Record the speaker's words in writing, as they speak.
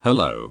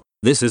Hello,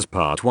 this is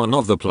part 1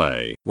 of the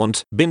Play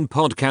Want Bin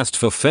podcast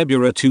for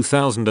February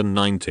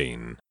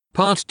 2019.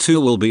 Part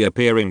 2 will be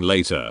appearing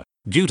later,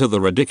 due to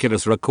the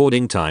ridiculous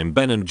recording time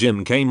Ben and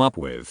Jim came up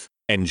with.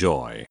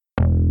 Enjoy.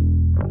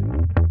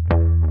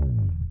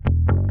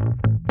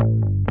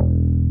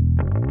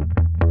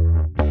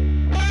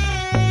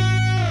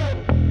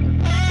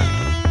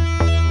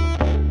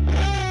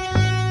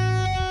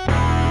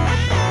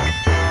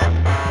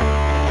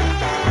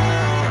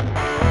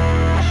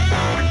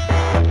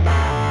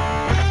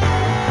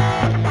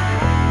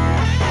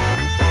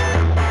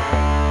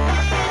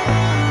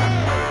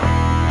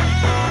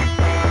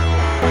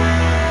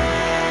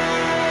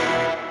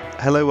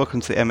 Hello, welcome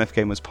to the MF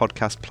Gamers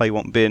podcast Play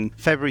Want Bin,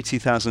 February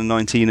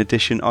 2019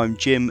 edition. I'm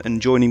Jim, and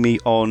joining me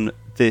on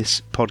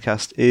this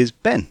podcast is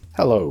Ben.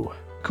 Hello.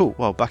 Cool,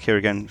 well, back here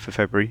again for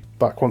February.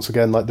 Back once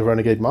again like the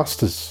Renegade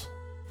Masters.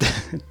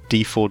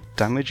 D4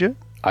 Damager?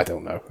 I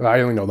don't know.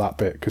 I only know that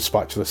bit because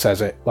Spatula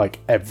says it like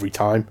every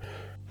time.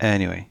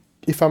 Anyway.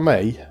 If I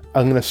may,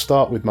 I'm going to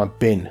start with my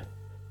bin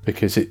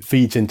because it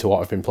feeds into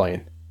what I've been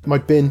playing. My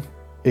bin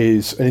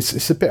is, and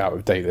it's a bit out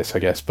of date this I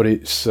guess, but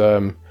it's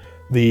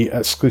the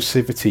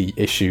exclusivity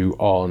issue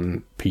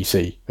on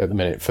PC at the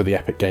minute for the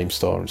Epic Game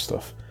Store and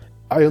stuff.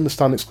 I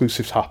understand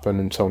exclusives happen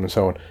and so on and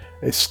so on.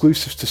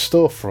 Exclusives to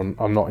Storefront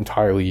I'm not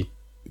entirely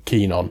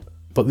keen on,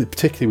 but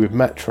particularly with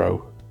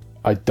Metro,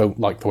 I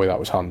don't like the way that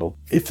was handled.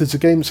 If there's a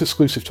game that's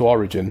exclusive to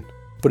Origin,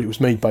 but it was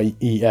made by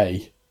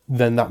EA,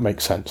 then that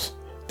makes sense.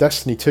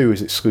 Destiny 2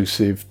 is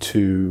exclusive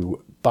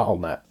to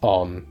Battle.net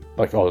on,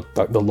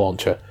 the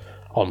launcher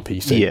on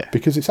PC,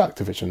 because it's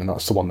Activision and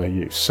that's the one they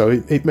use. So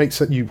it makes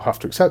that you have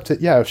to accept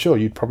it. Yeah, sure,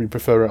 you'd probably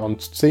prefer it on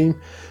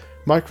Steam.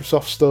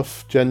 Microsoft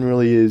stuff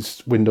generally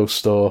is Windows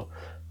Store,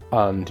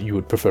 and you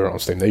would prefer it on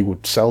Steam. They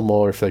would sell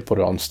more if they put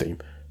it on Steam,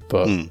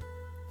 but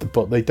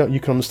they don't. You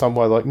can understand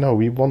why, no,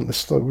 we want the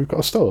store. We've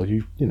got a store.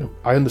 You know,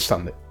 I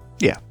understand it.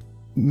 Yeah.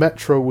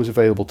 Metro was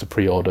available to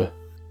pre-order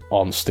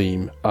on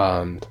Steam,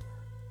 and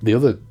the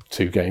other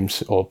 2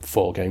 games, or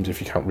 4 games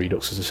if you count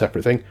Redux as a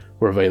separate thing,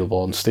 were available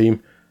on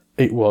Steam.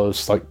 It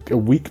was like a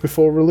week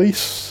before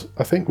release,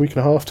 I think, week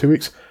and a half, 2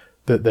 weeks,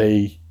 that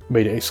they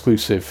made it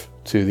exclusive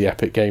to the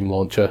Epic Game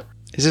Launcher.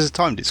 Is this a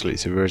timed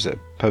exclusive or is it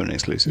a permanent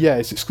exclusive? Yeah,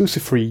 it's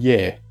exclusive for a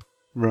year.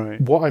 Right.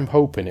 What I'm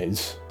hoping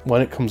is,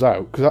 when it comes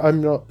out, because I'm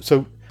not...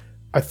 So,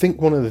 I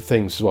think one of the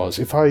things was,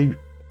 if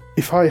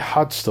I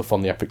had stuff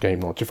on the Epic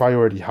Game Launcher, if I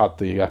already had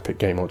the Epic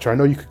Game Launcher, I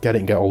know you could get it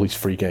and get all these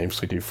free games.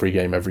 They do free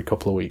game every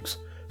couple of weeks.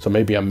 So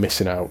maybe I'm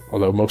missing out,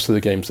 although most of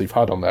the games they've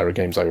had on there are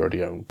games I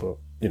already own, but,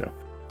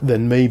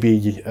 then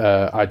maybe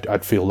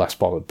I'd feel less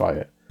bothered by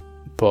it.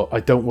 But I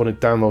don't want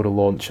to download a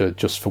launcher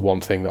just for one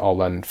thing that I'll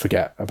then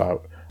forget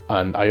about.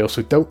 And I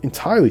also don't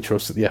entirely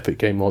trust that the Epic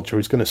Game Launcher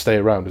is going to stay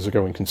around as a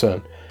going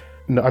concern.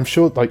 No, I'm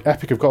sure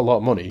Epic have got a lot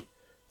of money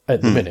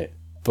at the minute,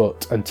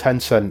 and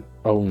Tencent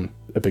own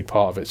a big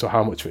part of it, so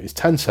how much of it is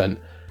Tencent?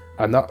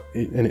 And that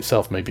in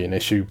itself may be an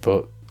issue,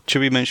 but...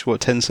 Should we mention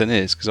what Tencent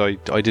is? Because I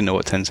didn't know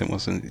what Tencent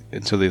was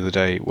until the other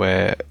day,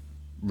 where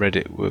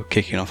Reddit were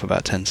kicking off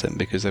about Tencent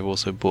because they've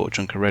also bought a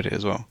chunk of Reddit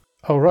as well.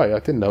 Oh right, I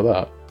didn't know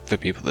that. For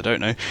people that don't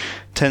know,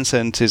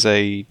 Tencent is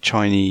a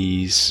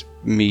Chinese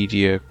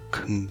media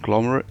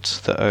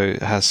conglomerate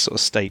that has sort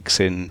of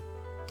stakes in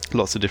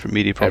lots of different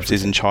media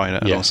properties in China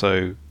and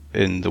also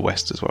in the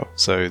West as well.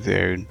 So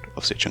they own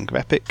obviously a chunk of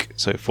Epic,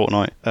 so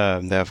Fortnite.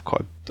 They have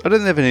I don't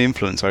think they have any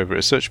influence over it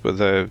as such, but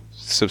their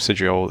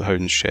subsidiary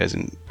owns shares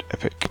in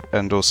Epic,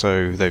 and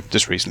also they've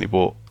just recently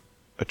bought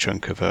a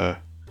chunk of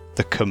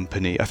the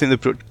company. I think they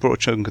brought a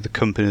chunk of the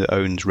company that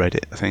owns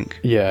Reddit, I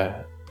think.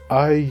 Yeah.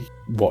 I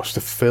watched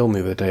a film the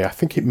other day. I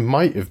think it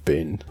might have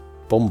been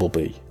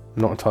Bumblebee.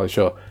 I'm not entirely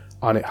sure.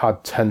 And it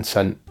had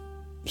Tencent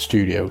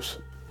Studios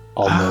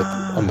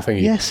on the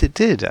thingy. Yes, it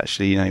did,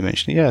 actually, now you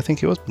mentioned it. Yeah, I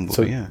think it was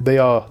Bumblebee, so they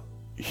are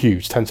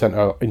huge. Tencent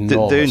are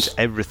enormous. They own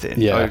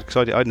everything. Yeah.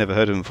 Because I'd never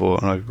heard of them before,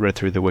 and I read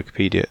through the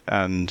Wikipedia,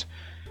 and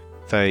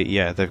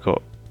they've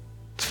got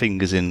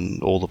fingers in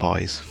all the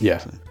pies.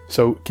 Yeah.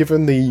 So,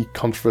 given the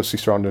controversy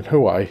surrounding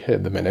Huawei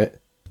at the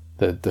minute,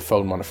 the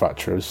phone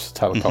manufacturer's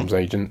telecoms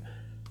agent,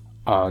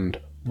 and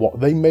what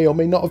they may or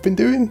may not have been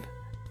doing,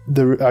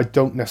 I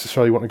don't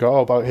necessarily want to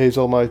go, here's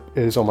all my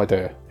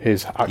data,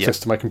 here's access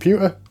to my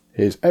computer,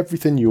 here's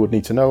everything you would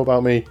need to know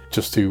about me,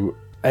 just to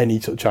any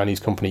Chinese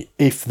company,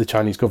 if the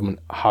Chinese government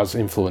has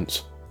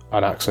influence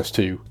and access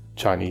to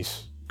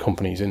Chinese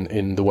companies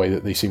in the way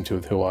that they seem to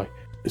with Huawei.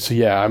 So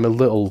yeah, I'm a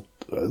little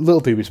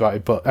dubious about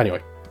it, but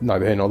anyway,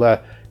 neither here nor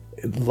there.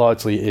 It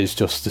largely is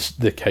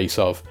just the case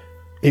of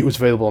it was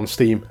available on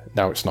Steam,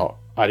 now it's not.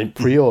 I didn't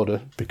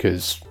pre-order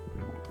because,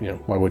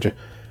 why would you?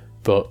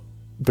 But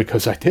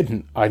because I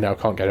didn't, I now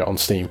can't get it on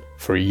Steam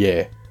for a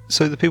year.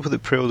 So the people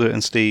that pre-order it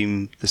on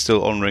Steam, they're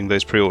still honouring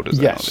those pre-orders?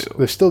 Yes,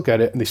 they still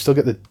get it, and they still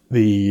get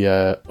the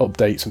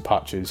updates and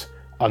patches,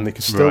 and they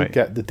can still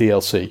get the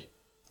DLC,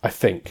 I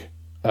think.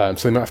 So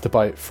they might have to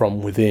buy it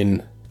from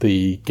within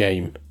the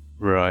game.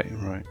 Right.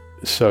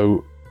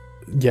 So,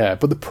 yeah,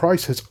 but the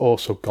price has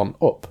also gone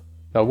up.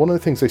 Now, one of the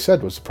things they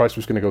said was the price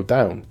was going to go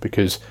down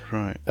because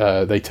Right.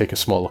 they take a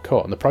smaller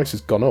cut, and the price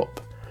has gone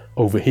up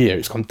over here.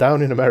 It's gone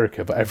down in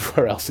America, but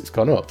everywhere else it's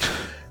gone up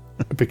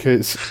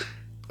because,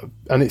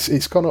 and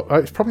it's gone up.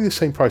 It's probably the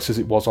same price as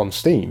it was on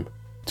Steam,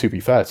 to be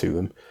fair to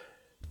them,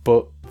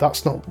 but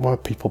that's not where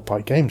people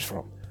buy games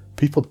from.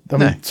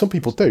 Some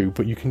people do,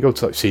 but you can go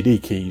to like CD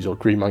Keys or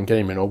Green Man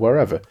Gaming or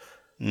wherever,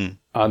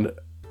 and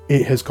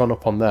it has gone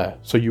up on there.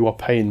 So you are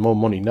paying more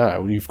money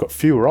now. You've got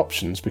fewer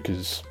options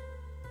because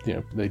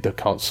they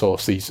can't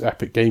source these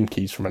Epic game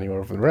keys from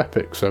anywhere other than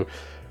Epic. So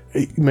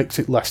it makes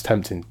it less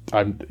tempting.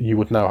 And you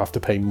would now have to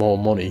pay more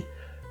money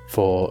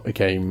for a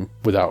game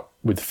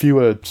with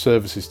fewer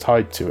services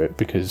tied to it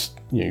because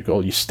you've got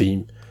all your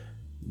Steam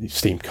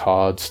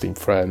cards, Steam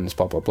friends,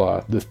 blah blah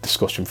blah, the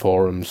discussion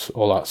forums,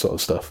 all that sort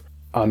of stuff.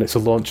 And it's a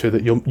launcher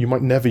that you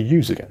might never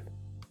use again.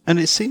 And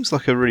it seems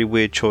like a really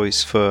weird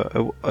choice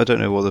for... I don't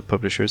know what the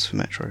publisher is for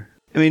Metro.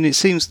 I mean, it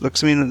seems...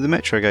 the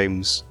Metro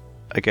games,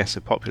 I guess,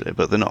 are popular,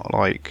 but they're not,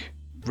 like,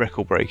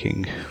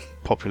 record-breaking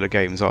popular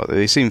games, are they?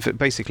 They seem...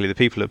 Basically, the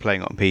people who are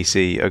playing on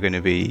PC are going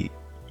to be,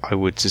 I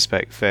would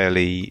suspect,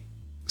 fairly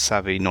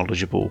savvy,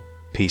 knowledgeable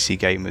PC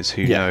gamers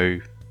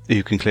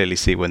who can clearly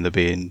see when they're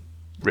being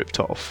ripped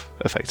off,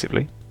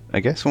 effectively. I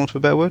guess, for want of a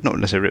better word. Not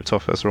necessarily ripped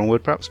off, that's the wrong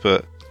word, perhaps,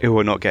 but who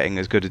are not getting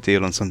as good a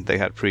deal on something they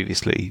had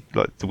previously,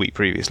 like the week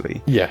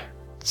previously. Yeah.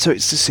 So it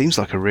just seems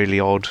like a really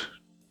odd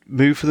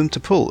move for them to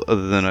pull,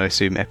 other than I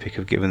assume Epic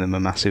have given them a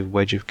massive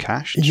wedge of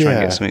cash to try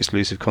and get some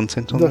exclusive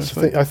content on. That's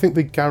the thing. I think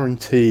they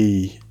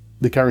guarantee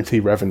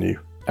revenue,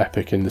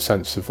 Epic, in the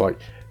sense of like,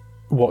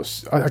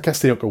 I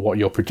guess they don't go, what are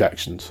your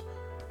projections,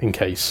 in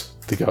case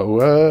they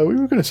go, we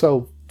were going to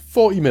sell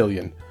 40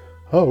 million.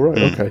 Oh, right,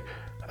 okay.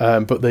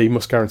 But they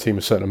must guarantee them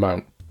a certain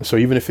amount. So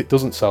even if it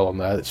doesn't sell on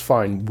there, it's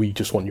fine. We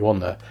just want you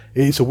on there.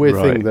 It's a weird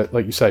thing that,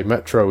 like you say,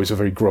 Metro is a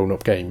very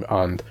grown-up game,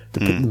 and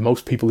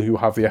most people who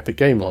have the Epic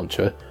Game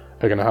Launcher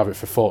are going to have it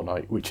for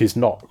Fortnite, which is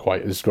not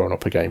quite as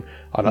grown-up a game.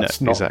 And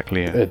that's not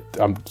exactly.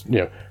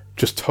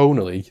 Just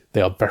tonally, they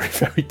are very,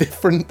 very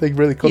different. They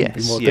really couldn't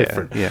be more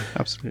different. Yeah,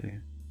 absolutely.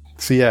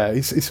 So yeah,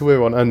 it's a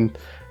weird one, and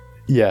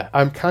yeah,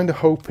 I'm kind of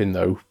hoping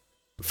though,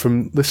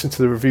 from listening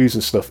to the reviews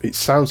and stuff, it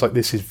sounds like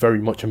this is very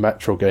much a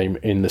Metro game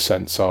in the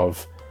sense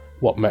of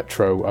what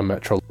Metro and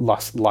Metro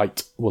Last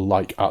Light were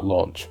like at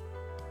launch.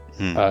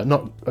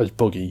 Not as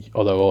buggy,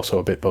 although also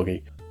a bit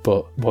buggy,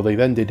 but what they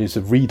then did is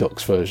a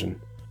Redux version,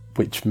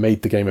 which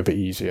made the game a bit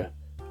easier.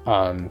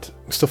 And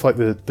stuff like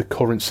the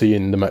currency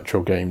in the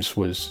Metro games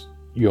was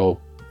your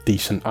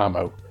decent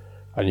ammo,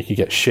 and you could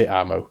get shit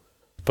ammo.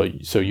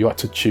 But so you had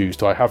to choose,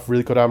 do I have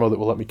really good ammo that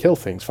will let me kill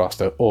things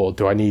faster, or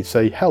do I need,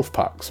 say, health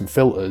packs and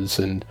filters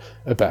and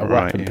a better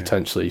weapon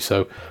potentially?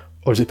 So,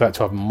 or is it better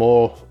to have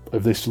more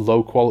of this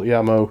low quality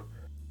ammo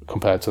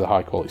compared to the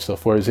high quality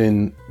stuff? Whereas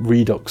in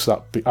Redux,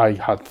 I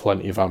had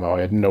plenty of ammo.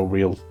 I had no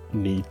real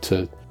need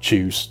to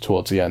choose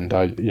towards the end.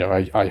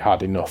 I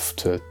had enough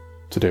to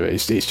do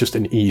it. It's just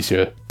an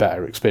easier,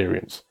 better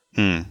experience.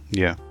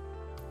 Yeah.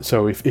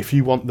 So if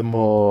you want the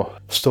more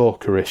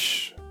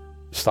stalkerish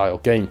style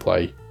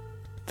gameplay,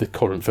 the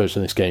current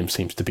version of this game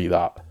seems to be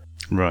that.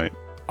 Right.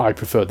 I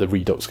prefer the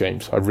Redux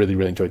games. I really,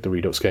 really enjoyed the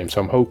Redux games.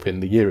 So I'm hoping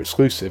the year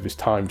exclusive is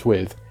timed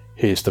with,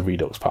 here's the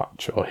Redux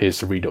patch, or here's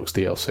the Redux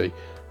DLC.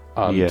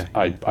 And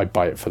I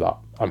buy it for that.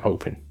 I'm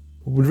hoping.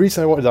 The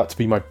reason I wanted that to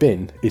be my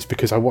bin is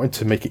because I wanted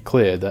to make it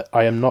clear that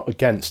I am not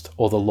against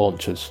other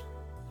launchers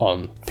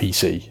on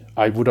PC.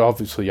 I would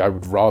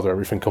rather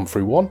everything come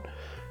through one,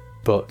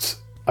 but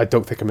I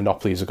don't think a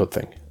monopoly is a good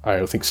thing. I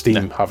don't think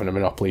Steam having a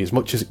monopoly, as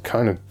much as it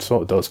kind of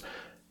sort of does,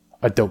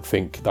 I don't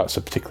think that's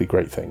a particularly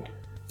great thing.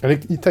 And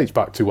it takes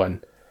back to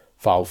when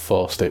Valve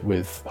forced it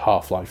with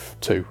Half-Life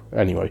 2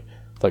 anyway.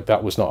 Like,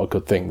 that was not a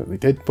good thing that they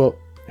did, but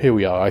here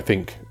we are. I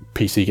think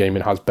PC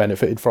gaming has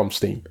benefited from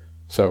Steam,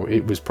 so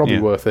it was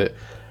probably worth it.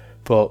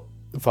 But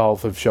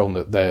Valve have shown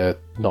that they're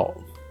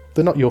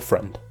not your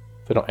friend.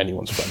 They're not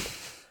anyone's friend.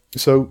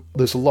 So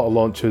there's a lot of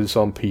launchers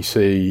on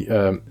PC.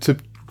 To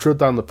drill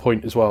down the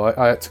point as well,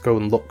 I had to go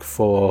and look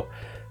for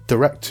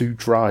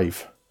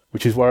Direct2Drive,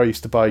 which is where I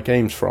used to buy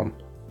games from,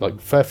 like a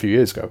fair few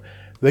years ago.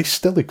 They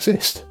still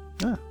exist.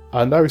 Yeah.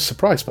 And I was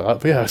surprised by that.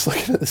 But yeah, I was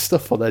looking at the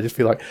stuff on there, just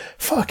be like,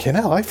 fucking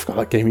hell, I forgot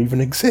that game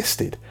even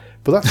existed.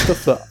 But that's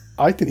stuff that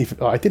I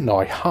didn't know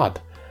I had.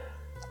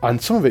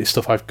 And some of it is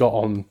stuff I've got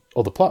on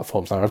other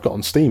platforms now. I've got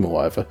on Steam or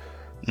whatever.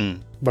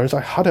 Whereas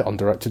I had it on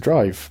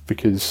Direct2Drive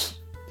because,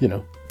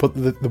 but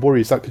the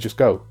worry is that could just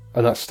go,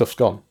 and that stuff's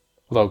gone.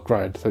 Although,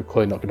 granted, they're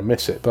clearly not going to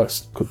miss it, but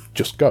that could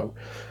just go.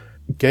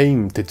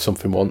 Game did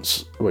something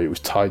once where it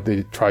was tied.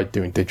 They tried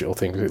doing digital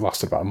things. It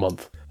lasted about a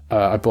month.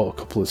 I bought a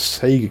couple of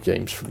Sega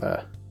games from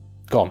there.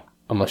 Gone.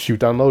 Unless you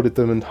downloaded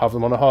them and have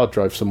them on a hard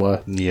drive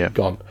somewhere. Yeah.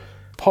 Gone.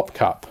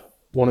 PopCap.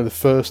 One of the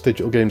first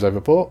digital games I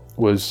ever bought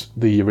was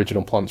the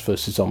original Plants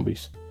vs.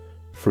 Zombies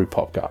through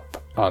PopCap.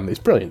 And it's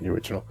brilliant, the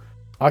original.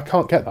 I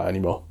can't get that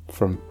anymore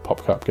from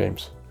PopCap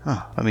games.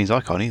 That means I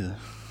can't either.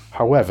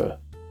 However,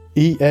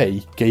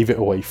 EA gave it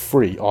away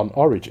free on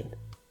Origin.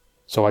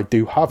 So I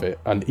do have it,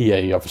 and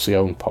EA obviously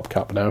own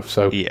PopCap now,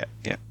 so yeah.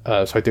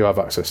 So I do have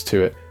access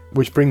to it.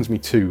 Which brings me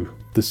to,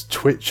 does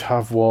Twitch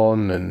have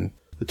one, and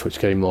the Twitch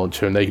Game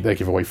Launcher, and they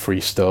give away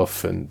free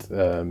stuff, and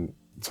so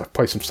I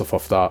play some stuff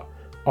off that.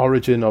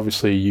 Origin,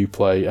 obviously,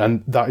 Uplay,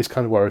 and that is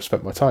kind of where I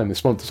spent my time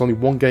this month. There's only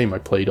one game I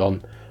played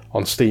on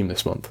Steam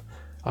this month,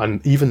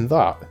 and even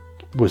that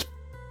was,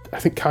 I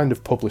think, kind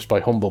of published by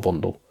Humble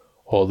Bundle,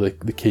 or the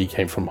key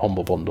came from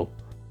Humble Bundle.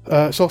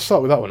 So I'll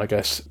start with that one, I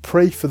guess.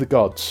 Pray for the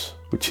Gods,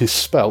 which is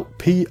spelt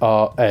Praey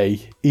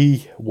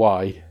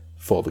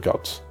for the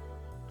Gods.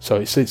 So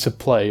it's a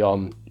play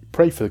on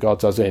pray for the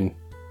gods, as in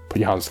put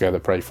your hands together,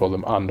 pray for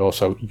them, and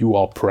also you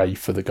are prey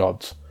for the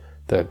gods.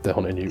 They're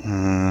hunting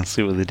you.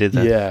 See what they did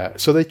there. Yeah,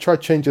 so they tried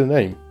changing the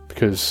name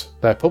because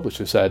their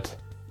publisher said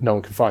no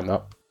one can find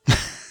that.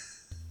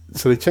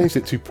 So they changed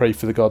it to Pray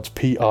for the Gods,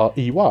 Prey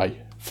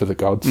for the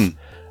Gods,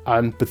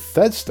 and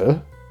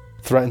Bethesda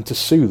threatened to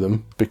sue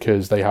them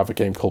because they have a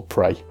game called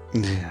Prey.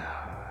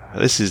 Yeah,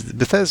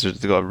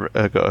 Bethesda's got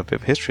a bit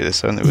of history of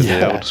this, haven't they, with the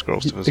Elder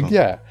Scrolls stuff as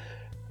well?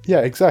 Yeah,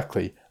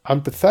 exactly.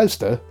 And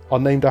Bethesda are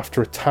named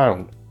after a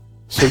town.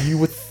 So you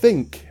would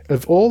think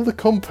of all the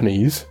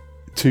companies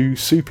to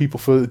sue people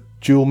for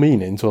dual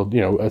meanings or,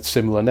 a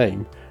similar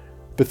name,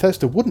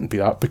 Bethesda wouldn't be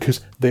that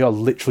because they are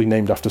literally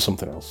named after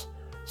something else.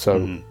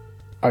 So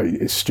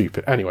it's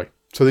stupid. Anyway,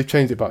 so they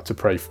changed it back to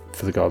Pray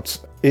for the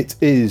Gods. It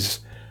is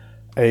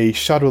a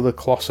Shadow of the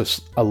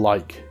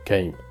Colossus-alike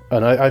game.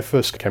 And I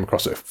first came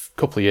across it a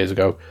couple of years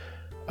ago.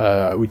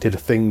 We did a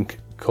thing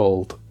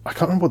called, I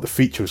can't remember what the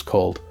feature was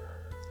called.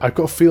 I've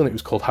got a feeling it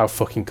was called How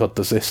Fucking Good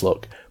Does This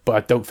Look? But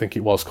I don't think it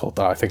was called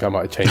that. I think I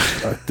might have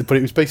changed it. But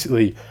it was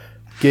basically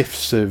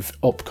GIFs of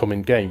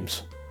upcoming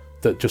games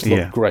that just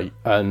looked great.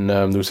 And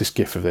there was this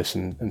GIF of this,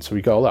 and so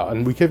we got all that.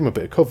 And we gave them a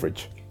bit of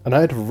coverage. And we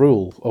had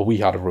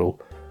a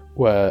rule,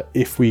 where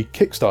if we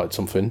kickstarted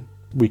something,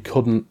 we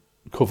couldn't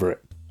cover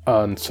it.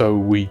 And so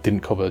we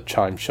didn't cover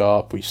Chime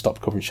Sharp, we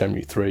stopped covering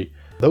Shenmue 3.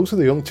 Those are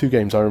the only two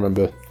games I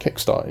remember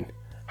kickstarting.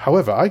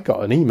 However, I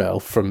got an email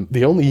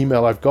the only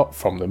email I've got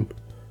from them,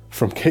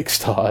 from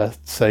Kickstarter,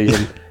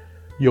 saying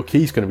your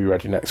key's going to be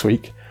ready next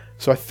week.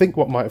 So I think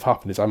what might have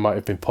happened is I might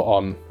have been put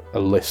on a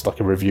list,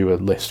 like a reviewer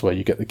list, where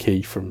you get the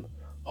key from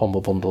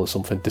Humble Bundle or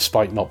something,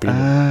 despite not being...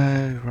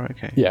 right,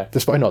 okay. Yeah,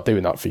 despite not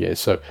doing that for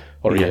years, a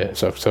year.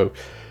 So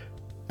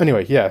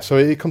anyway, so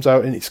it comes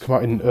out, and it's come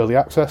out in early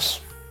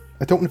access.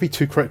 I don't want to be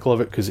too critical of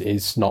it because it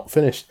is not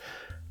finished,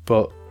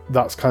 but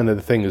that's kind of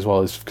the thing as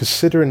well, is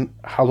considering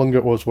how long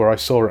it was where I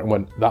saw it and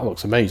went, that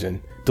looks amazing,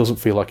 it doesn't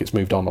feel like it's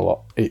moved on a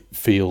lot. It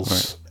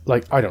feels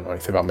like I don't know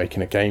anything about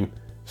making a game,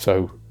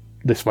 so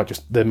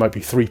there might be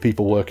 3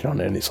 people working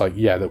on it, and it's like,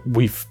 that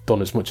we've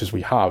done as much as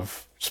we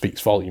have speaks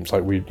volumes.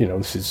 Like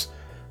this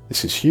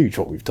is huge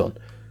what we've done.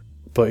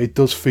 But it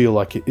does feel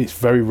like it's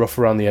very rough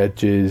around the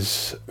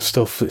edges,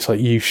 stuff. It's like,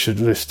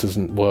 this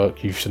doesn't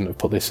work, you shouldn't have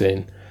put this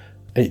in.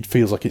 It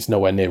feels like it's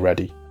nowhere near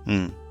ready.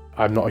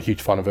 I'm not a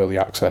huge fan of early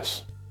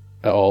access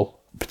at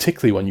all,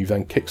 particularly when you've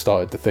then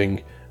kickstarted the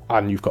thing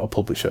and you've got a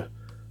publisher.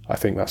 I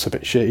think that's a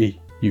bit shitty.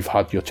 You've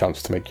had your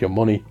chance to make your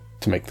money,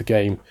 to make the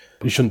game.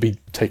 You shouldn't be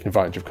taking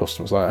advantage of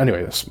customers.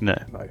 Anyway, let's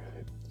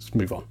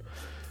move on.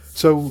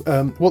 So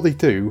what they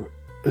do,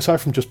 aside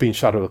from just being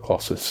Shadow of the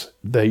Colossus,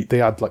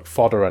 they add like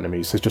fodder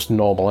enemies. There's just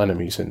normal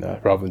enemies in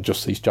there rather than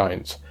just these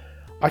giants.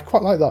 I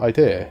quite like that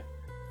idea.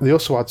 They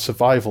also add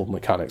survival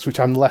mechanics, which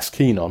I'm less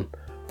keen on,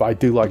 but I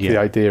do like the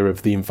idea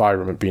of the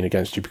environment being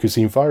against you, because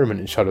the environment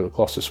in Shadow of the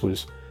Colossus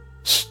was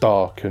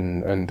stark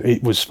and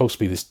it was supposed to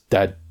be this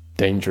dead,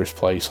 dangerous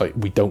place, like,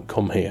 we don't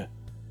come here.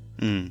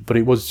 But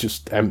it was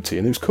just empty,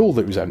 and it was cool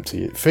that it was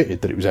empty. It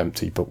fitted that it was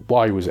empty, but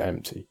why was it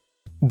empty?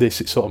 It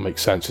sort of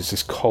makes sense. It's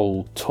this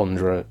cold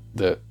tundra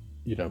that,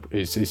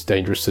 is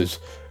dangerous. There's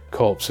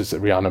corpses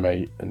that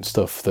reanimate and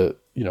stuff that,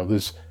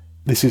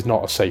 this is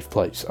not a safe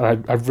place.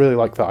 And I really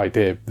like that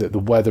idea that the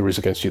weather is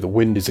against you, the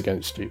wind is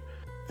against you,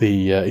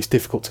 it's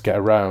difficult to get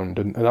around,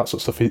 and that sort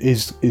of stuff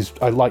is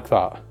I like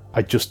that.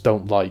 I just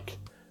don't like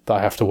that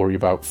I have to worry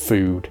about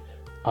food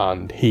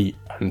and heat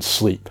and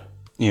sleep.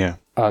 Yeah.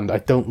 And I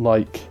don't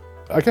like...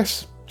 I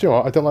guess,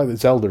 I don't like that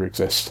Zelda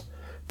exists,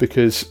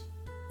 because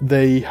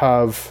they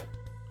have...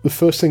 The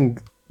first thing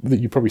that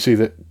you probably see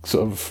that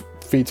sort of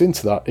feeds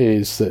into that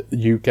is that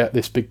you get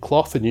this big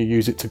cloth and you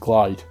use it to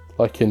glide,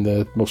 like in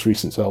the most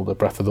recent Zelda,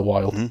 Breath of the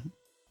Wild. And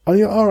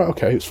you're like, alright,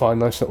 okay, it's fine,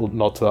 nice little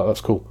nod to that, that's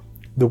cool.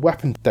 The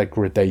weapon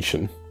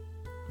degradation,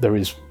 there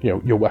is,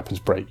 your weapons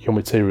break, your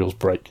materials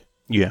break.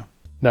 Yeah.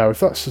 Now, if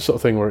that's the sort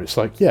of thing where it's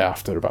like,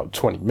 after about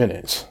 20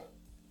 minutes,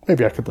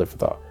 maybe I could live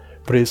with that.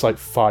 But it's like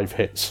 5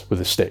 hits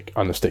with a stick,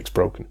 and the stick's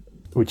broken,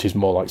 which is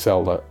more like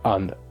Zelda,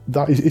 and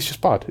it's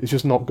just bad. It's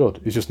just not good.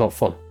 It's just not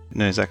fun.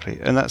 No, exactly.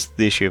 And that's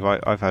the issue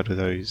I've had with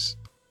those.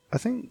 I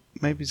think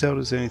maybe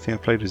Zelda's the only thing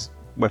I've played with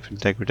weapon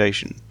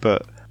degradation,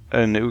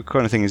 and the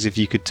kind of thing is, if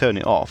you could turn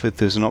it off, if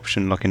there's an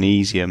option like an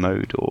easier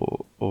mode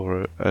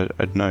or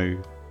a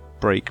no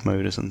break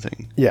mode or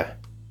something. Yeah.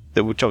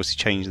 that would obviously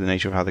change the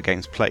nature of how the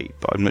game's played,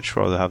 but I'd much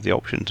rather have the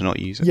option to not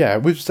use it. Yeah,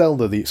 with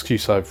Zelda, the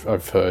excuse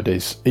I've heard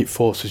is it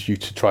forces you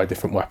to try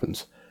different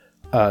weapons.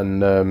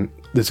 And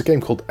there's a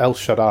game called El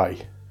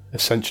Shaddai,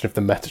 Ascension of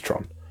the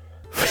Metatron,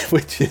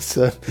 which is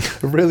a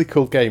really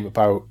cool game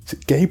about, is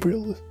it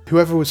Gabriel?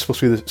 Whoever was supposed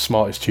to be the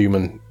smartest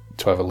human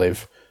to ever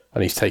live,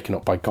 and he's taken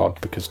up by God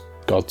because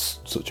God's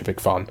such a big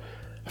fan.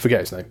 I forget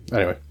his name.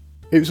 Anyway,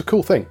 it was a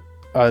cool thing.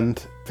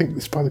 And I think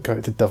it's by the guy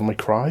who did Devil May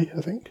Cry,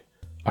 I think.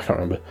 I can't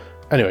remember.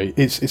 Anyway,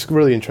 it's a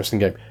really interesting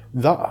game.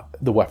 That,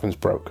 the weapons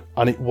broke.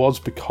 And it was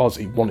because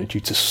it wanted you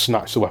to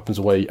snatch the weapons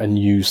away and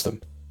use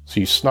them. So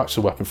you snatch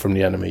the weapon from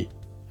the enemy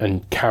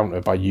and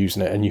counter by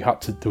using it. And you had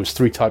to, there was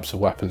 3 types of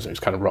weapons. It was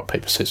kind of rock,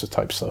 paper, scissors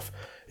type stuff.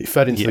 It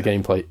fed into the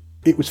gameplay.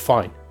 It was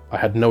fine. I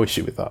had no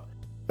issue with that.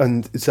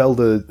 And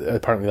Zelda,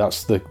 apparently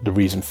that's the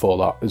reason for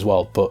that as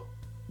well. But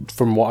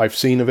from what I've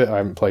seen of it, I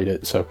haven't played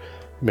it, so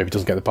maybe it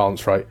doesn't get the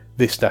balance right.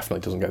 This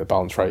definitely doesn't get the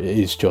balance right. It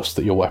is just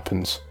that your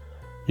weapons,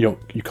 you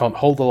can't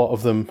hold a lot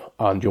of them,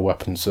 and your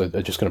weapons are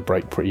just going to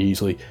break pretty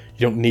easily. You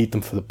don't need them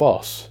for the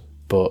boss,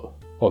 or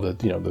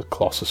the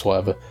Colossus,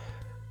 whatever.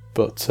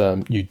 But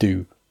you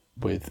do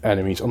with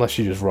enemies, unless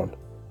you just run.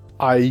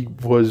 I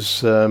was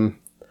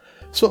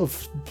sort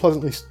of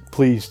pleasantly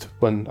pleased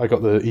when I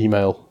got the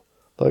email,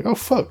 like, oh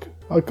fuck,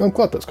 I'm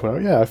glad that's coming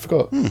out. Yeah, I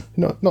forgot.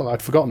 Not that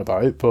I'd forgotten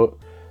about it, but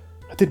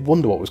I did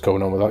wonder what was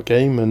going on with that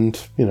game, and,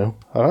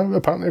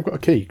 apparently I've got a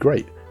key.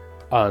 Great.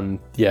 And,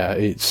 yeah,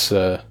 it's...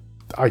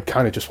 I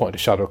kind of just wanted a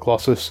Shadow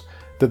Colossus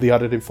that they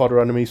added in fodder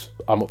enemies.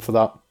 I'm up for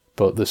that.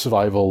 But the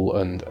survival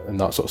and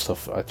that sort of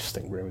stuff, I just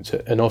think ruins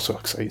it. And also,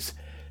 like I say,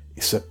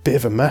 it's a bit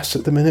of a mess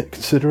at the minute,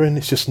 considering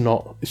it's just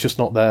not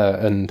there.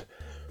 And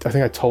I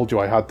think I told you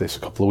I had this a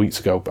couple of weeks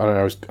ago, and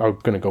I was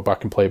going to go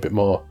back and play a bit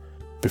more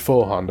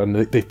beforehand, and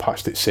they've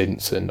patched it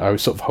since, and I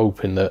was sort of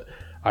hoping that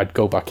I'd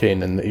go back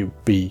in and it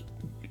would be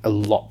a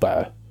lot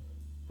better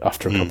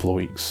after a couple of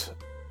weeks.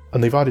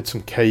 And they've added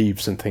some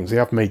caves and things. They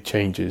have made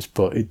changes,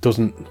 but it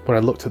doesn't, when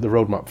I looked at the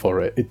roadmap for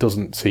it, it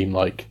doesn't seem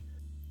like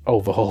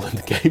overhauling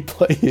the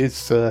gameplay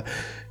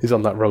is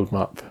on that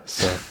roadmap.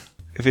 So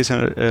if it's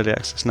in early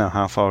access now,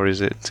 how far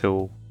is it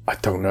till I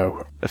don't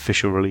know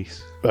official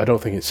release? I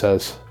don't think it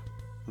says,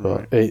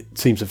 but it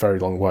seems a very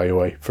long way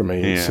away from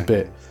me. It's a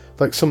bit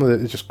like some of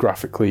it is just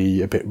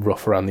graphically a bit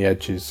rough around the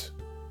edges,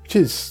 which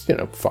is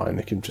fine.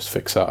 They can just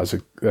fix that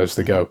as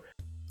they go.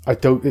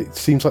 It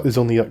seems like there's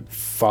only like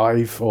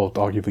 5 or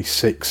arguably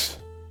 6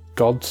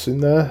 gods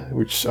in there,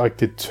 which I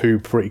did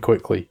 2 pretty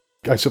quickly.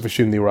 I sort of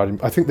assume they were adding,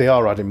 I think they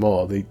are adding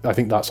more. I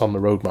think that's on the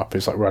roadmap.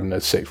 It's like we're adding a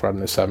 6th, we're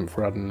adding a 7th,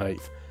 we're adding an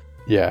 8th.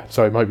 Yeah,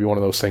 so it might be one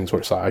of those things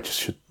where it's like, I just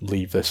should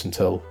leave this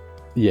until,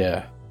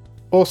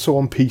 Also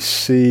on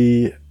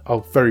PC, I'll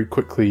very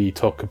quickly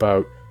talk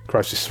about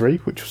Crysis 3,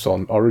 which was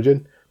on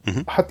Origin.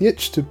 I had the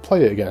itch to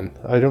play it again.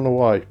 I don't know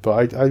why,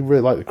 but I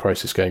really like the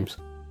Crysis games.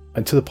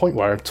 And to the point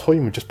where I'm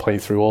toying with just playing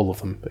through all of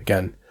them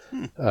again.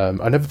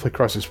 I never played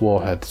Crysis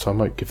Warhead, so I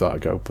might give that a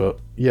go. But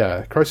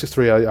yeah, Crysis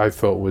 3 I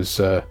thought was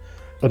an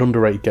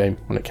underrated game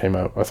when it came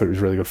out. I thought it was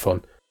really good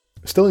fun.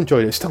 I still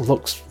enjoyed it. It still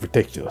looks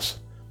ridiculous.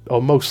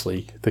 Or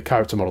mostly, the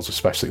character models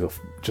especially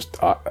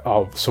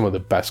are some of the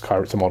best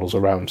character models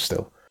around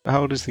still.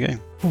 How old is the game?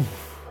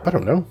 I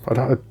don't know.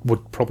 I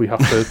would probably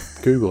have to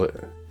Google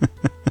it.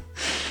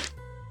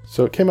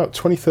 So it came out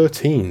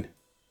 2013.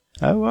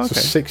 Oh, okay. So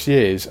 6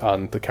 years,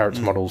 and the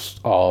character models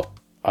are,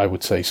 I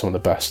would say, some of the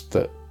best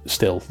that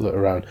are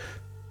around.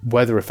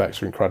 Weather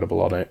effects are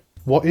incredible on it.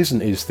 What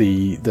isn't is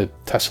the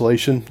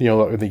tessellation,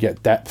 like when they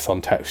get depth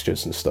on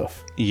textures and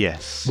stuff.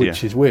 Yes.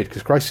 Which is weird,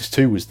 because Crysis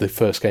 2 was the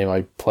first game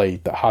I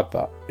played that had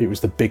that. It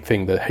was the big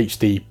thing, the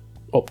HD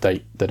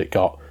update that it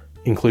got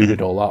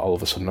included all that all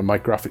of a sudden, and my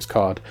graphics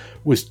card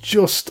was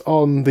just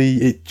on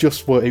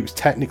it was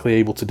technically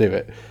able to do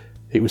it.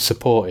 It was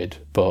supported,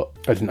 but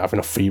I didn't have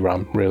enough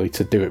VRAM really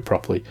to do it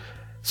properly.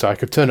 So I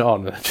could turn it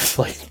on and I'm just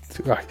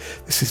like,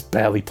 this is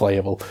barely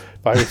playable.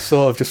 But I was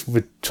sort of just, no,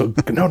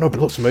 but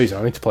it looks amazing,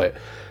 I need to play it.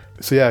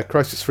 So yeah,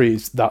 Crysis 3,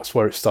 that's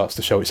where it starts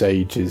to show its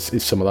age, is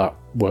some of that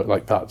work,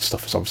 like that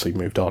stuff has obviously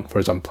moved on,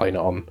 whereas I'm playing it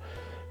on,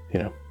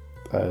 a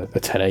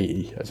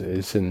 1080 as it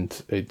is,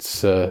 and it's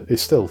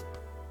still,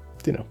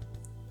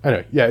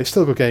 Anyway, yeah, it's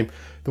still a good game.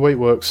 The way it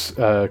works,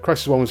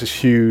 Crysis 1 was this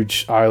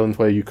huge island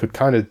where you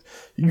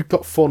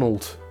got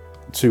funneled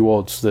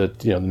towards the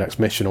next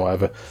mission or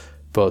whatever,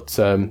 but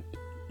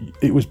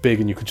it was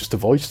big and you could just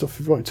avoid stuff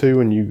if you wanted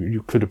to, and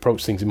you could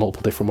approach things in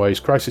multiple different ways.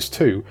 Crysis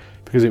 2,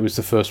 because it was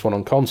the first one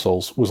on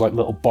consoles, was like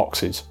little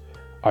boxes,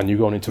 and you're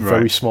going into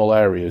very small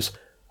areas,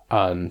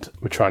 and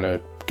we're trying to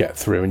get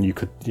through, and you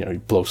could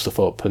blow stuff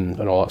up and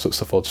all that sort of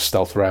stuff, or just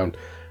stealth around.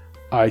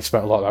 I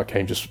spent a lot of that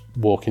game just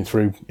walking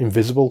through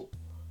invisible,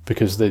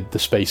 because the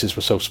spaces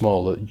were so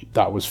small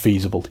that was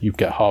feasible. You'd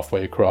get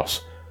halfway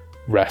across,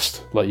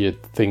 rest, let your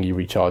thingy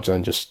recharge, and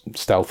then just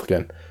stealth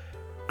again.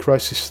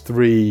 Crysis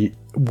 3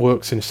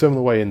 works in a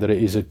similar way in that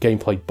it is a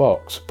gameplay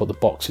box, but the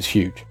box is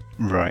huge.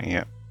 Right,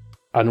 yeah.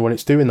 And when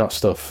it's doing that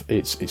stuff,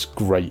 it's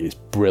great, it's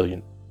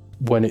brilliant.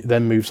 When it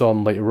then moves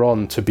on later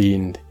on to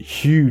being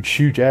huge,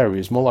 huge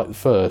areas, more like the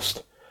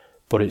first,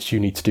 but it's you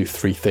need to do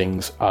 3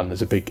 things, and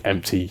there's a big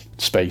empty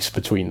space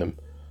between them,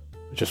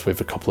 just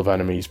with a couple of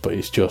enemies, but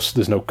it's just,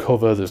 there's no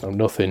cover, there's no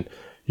nothing.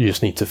 You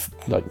just need to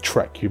like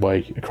trek your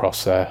way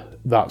across there.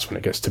 That's when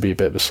it gets to be a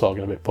bit of a slog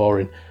and a bit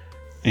boring.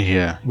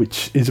 Yeah.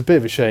 Which is a bit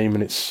of a shame,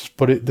 and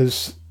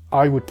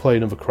I would play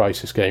another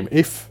Crysis game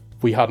if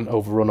we hadn't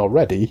overrun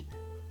already,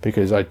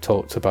 because I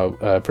talked about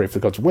Brave of the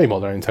Gods way more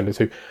than I intended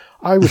to.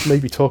 I would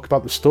maybe talk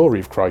about the story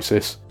of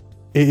Crysis.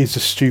 It is the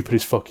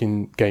stupidest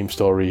fucking game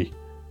story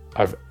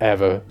I've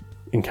ever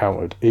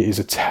encountered. It is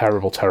a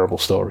terrible, terrible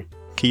story.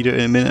 Can you do it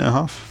in a minute and a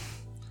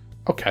half?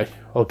 Okay,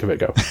 I'll give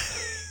it a go.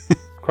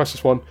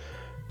 Crysis 1,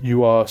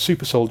 you are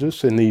super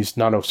soldiers in these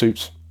nano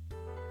suits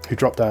who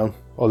drop down,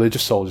 or they're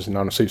just soldiers in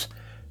nano suits,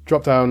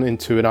 drop down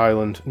into an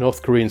island.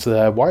 North Koreans are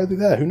there. Why are they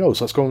there? Who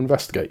knows? Let's go and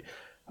investigate.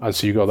 And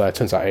so you go there.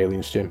 Turns out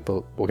aliens, Jim,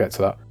 but we'll get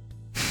to that.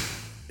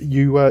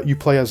 You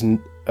play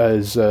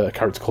as a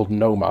character called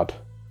Nomad.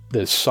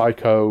 There's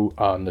Psycho,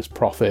 and there's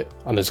Prophet,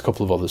 and there's a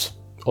couple of others.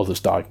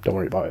 Others die, don't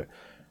worry about it.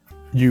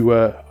 You,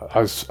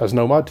 as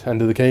Nomad,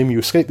 end of the game, you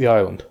escape the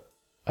island.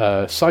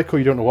 Psycho,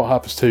 you don't know what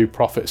happens to.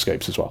 Prophet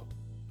escapes as well.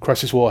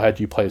 Crysis Warhead,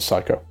 you play as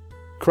Psycho.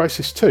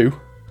 Crysis 2,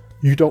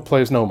 you don't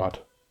play as Nomad.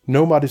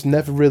 Nomad is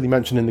never really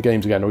mentioned in the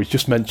games again, or he's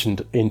just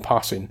mentioned in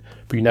passing,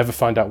 but you never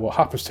find out what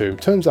happens to him.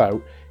 Turns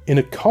out, in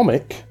a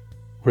comic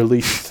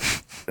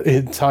released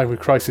in time with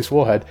Crysis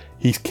Warhead,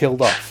 he's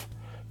killed off.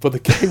 But the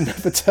game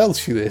never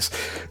tells you this.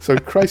 So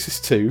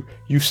Crysis 2,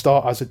 you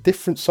start as a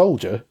different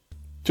soldier,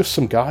 just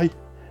some guy,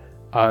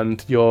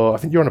 and I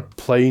think you're on a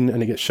plane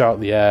and it gets shot out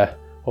of the air,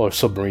 or a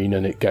submarine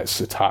and it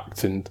gets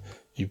attacked, and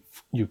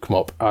you come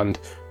up and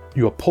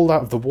you are pulled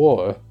out of the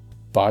water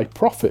by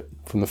Prophet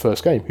from the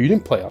first game, who you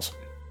didn't play as.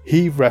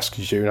 He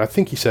rescues you, and I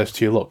think he says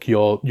to you, look,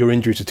 your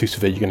injuries are too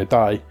severe, you're going to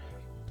die.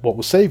 What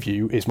will save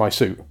you is my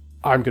suit.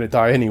 I'm going to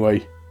die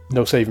anyway,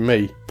 no saving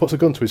me. Puts a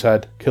gun to his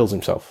head, kills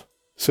himself.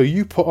 So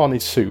you put on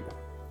his suit.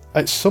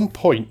 At some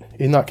point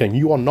in that game,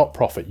 you are not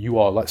Prophet, you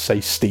are, let's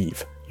say,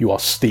 Steve. You are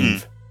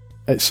Steve.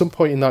 At some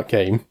point in that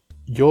game,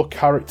 your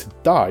character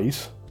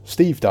dies,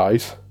 Steve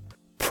dies,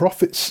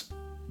 Prophet's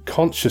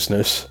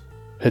consciousness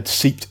had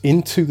seeped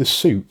into the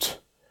suit,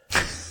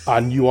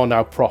 and you are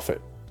now Prophet.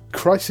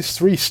 Crysis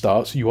 3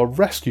 starts, you are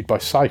rescued by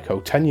Psycho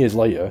 10 years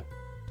later.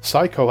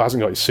 Psycho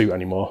hasn't got his suit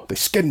anymore. They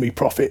skinned me,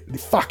 Prophet. They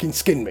fucking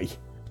skinned me.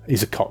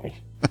 He's a cockney.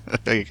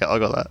 I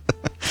got that.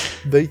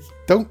 They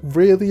don't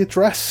really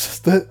address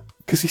that,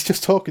 because he's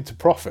just talking to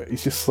Prophet.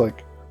 He's just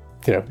like,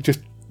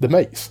 just the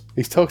mates.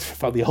 He's talking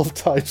about the old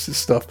times and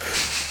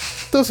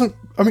stuff.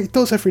 He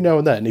does every now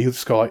and then. He'll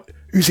just go like,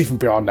 who's even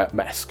behind that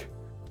mask?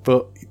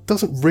 But it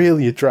doesn't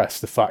really address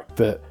the fact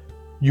that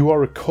you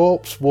are a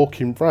corpse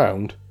walking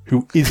round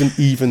who isn't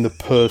even the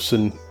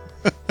person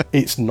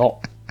it's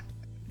not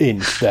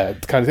in there,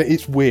 kind of thing.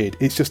 It's weird.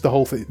 It's just the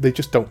whole thing. They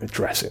just don't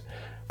address it.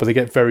 But they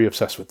get very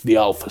obsessed with the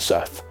Alpha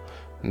Seth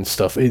and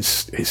stuff.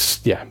 It's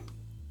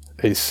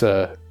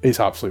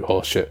absolute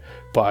horseshit.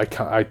 But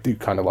I do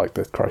kind of like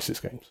the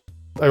Crysis games.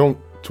 I won't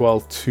dwell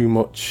too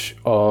much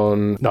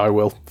on... No, I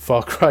will.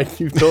 Far Cry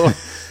New Dawn,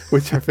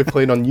 which I've been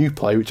playing on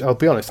Uplay, which I'll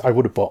be honest, I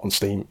would have bought on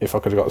Steam if I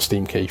could have got a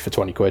Steam key for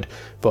 20 quid,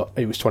 but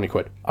it was 20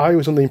 quid. I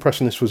was under the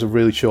impression this was a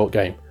really short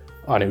game,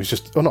 and it was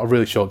just... not a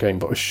really short game,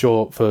 but a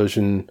short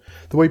version.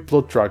 The way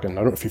Blood Dragon... I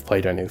don't know if you've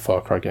played any of the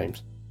Far Cry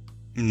games.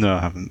 No, I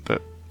haven't,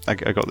 but I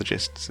got the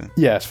gist. So.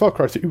 Yeah, it's Far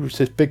Cry 2 was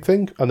this big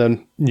thing, and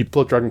then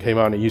Blood Dragon came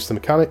out and it used the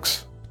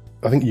mechanics.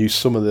 I think it used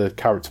some of the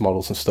character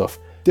models and stuff.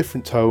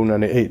 Different tone,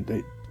 and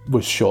it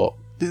was short.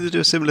 Did they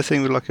do a similar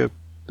thing with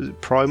was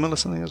it Primal or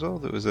something as well?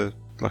 That was a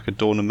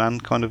Dawn of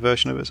Man kind of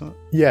version of it or something?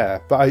 Yeah,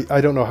 but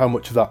I don't know how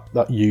much of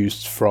that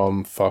used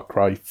from Far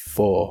Cry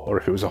 4, or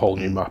if it was a whole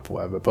new map or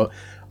whatever. But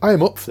I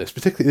am up for this,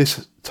 particularly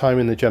this time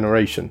in the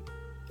generation.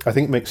 I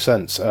think it makes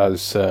sense,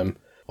 as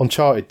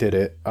Uncharted did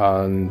it,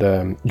 and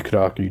you could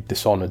argue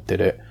Dishonored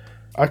did it.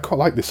 I quite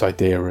like this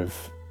idea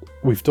of,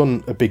 we've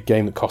done a big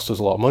game that cost us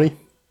a lot of money.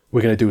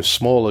 We're going to do a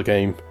smaller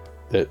game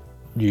that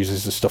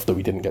uses the stuff that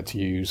we didn't get to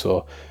use,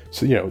 or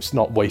so it's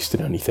not wasting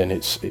anything.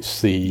 It's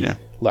the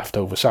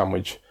leftover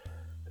sandwich.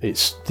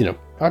 It's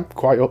I'm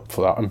quite up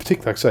for that, and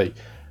particularly, like I say,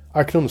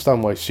 I can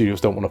understand why studios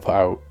don't want to put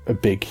out a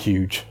big,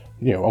 huge,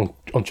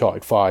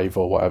 Uncharted 5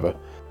 or whatever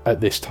at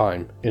this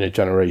time in a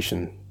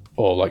generation,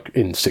 or like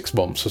in 6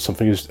 months or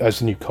something, as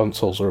the new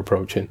consoles are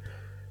approaching.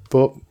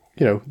 But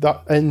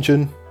that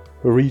engine,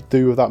 a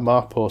redo of that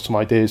map, or some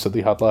ideas that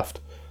they had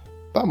left,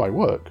 that might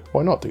work.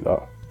 Why not do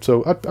that?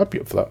 So I'd be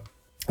up for that.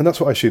 And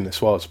that's what I assume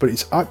this was, but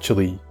it's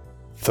actually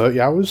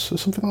 30 hours or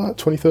something like that,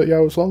 20, 30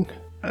 hours long.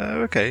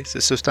 Okay, so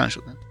it's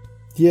substantial then.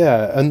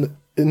 Yeah, and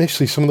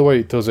initially some of the way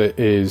it does it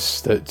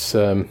is that,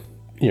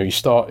 you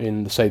start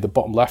in, say, the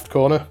bottom left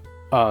corner,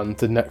 and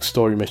the next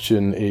story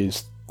mission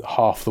is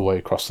half the way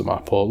across the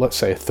map, or let's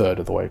say a third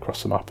of the way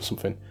across the map or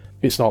something.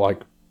 It's not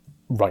like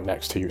right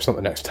next to you, it's not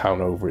the next town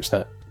over, it's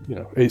not,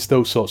 it's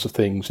those sorts of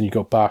things, and you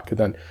go back, and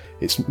then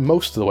it's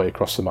most of the way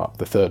across the map,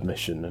 the third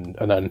mission,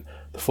 and then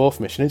the fourth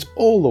mission is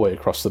all the way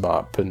across the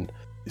map, and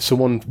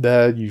someone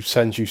there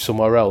sends you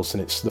somewhere else,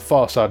 and it's the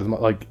far side of the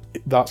map. Like,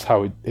 that's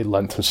how it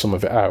lengthens some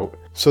of it out.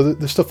 So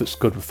the stuff that's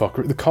good with Far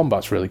Cry, the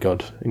combat's really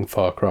good in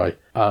Far Cry,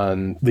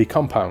 and the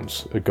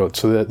compounds are good.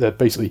 So they're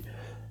basically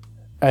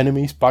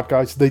enemies, bad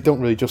guys. They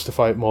don't really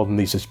justify it more than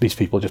these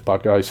people are just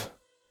bad guys.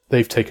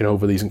 They've taken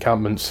over these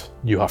encampments,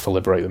 you have to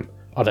liberate them,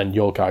 and then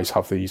your guys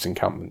have these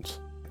encampments.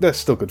 They're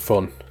still good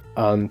fun,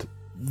 and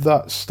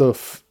that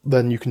stuff,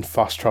 then you can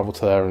fast travel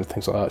to there and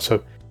things like that.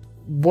 So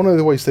one of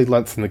the ways they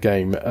lengthen the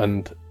game,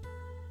 and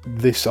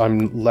this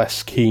I'm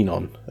less keen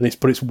on,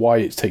 but it's why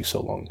it takes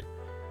so long,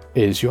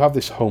 is you have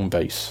this home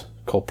base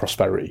called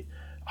Prosperity,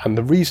 and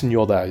the reason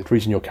you're there, the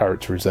reason your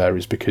character is there,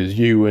 is because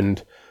you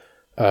and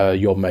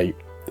your mate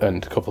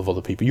and a couple of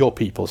other people, your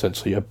people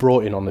essentially, are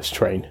brought in on this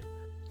train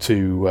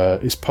to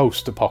it's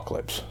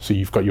post-apocalypse, so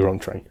you've got your own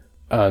train,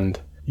 and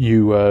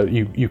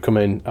you come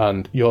in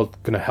and you're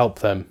going to help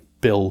them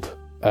build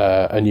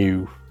a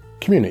new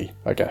community,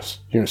 I guess.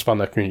 You're going to expand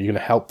their community, you're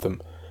going to help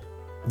them.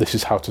 This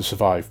is how to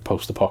survive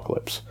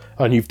post-apocalypse,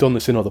 and you've done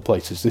this in other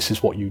places. This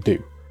is what you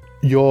do.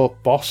 Your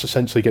boss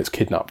essentially gets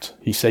kidnapped.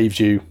 He saves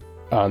you,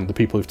 and the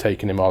people who've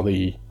taken him are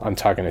the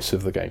antagonists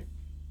of the game.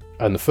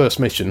 And the first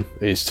mission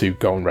is to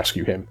go and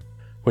rescue him.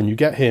 When you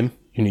get him,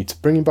 you need to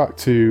bring him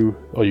back you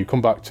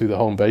come back to the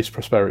home base,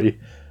 Prosperity,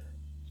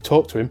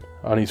 talk to him,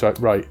 and he's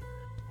like, right,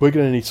 we're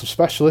going to need some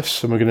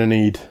specialists, and we're going to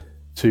need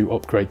to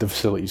upgrade the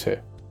facilities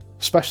here.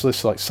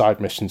 Specialists are like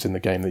side missions in the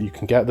game that you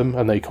can get them,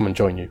 and they come and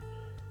join you.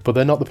 But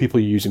they're not the people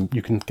you're using.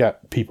 You can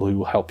get people who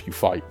will help you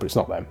fight, but it's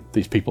not them.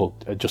 These people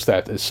are just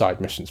there as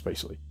side missions,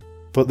 basically.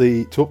 But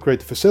to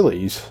upgrade the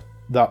facilities,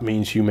 that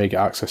means you may get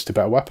access to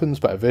better weapons,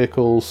 better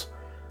vehicles,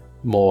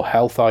 more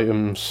health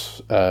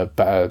items,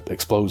 better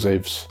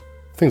explosives,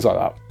 things like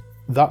that.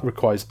 That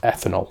requires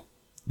ethanol.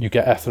 You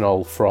get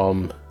ethanol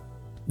from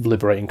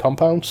liberating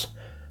compounds.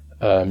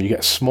 You get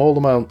a small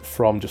amount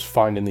from just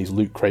finding these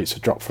loot crates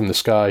that drop from the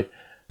sky,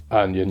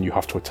 and then you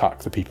have to attack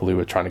the people who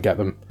are trying to get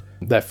them.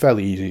 They're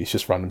fairly easy, it's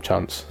just random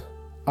chance.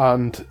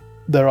 And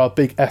there are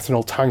big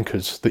ethanol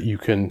tankers that you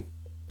can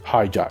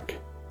hijack,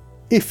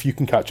 if you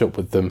can catch up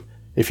with them,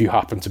 if you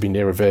happen to be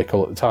near a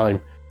vehicle at the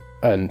time,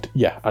 and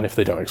if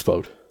they don't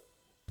explode.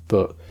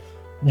 But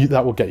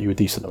that will get you a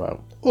decent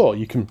amount. Or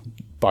you can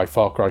buy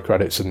Far Cry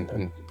credits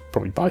and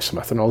probably buy some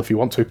ethanol if you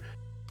want to.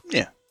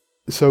 Yeah.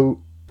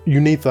 So you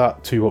need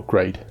that to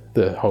upgrade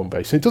the home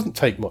base. It doesn't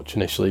take much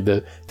initially.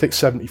 It takes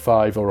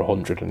 75 or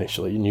 100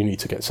 initially, and you need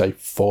to get, say,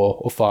 4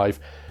 or 5,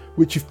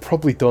 which you've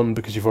probably done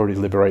because you've already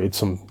liberated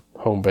some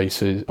home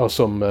bases or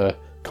some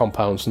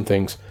compounds and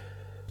things.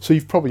 So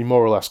you've probably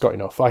more or less got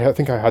enough. I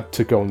think I had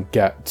to go and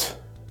get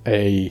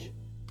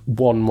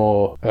one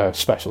more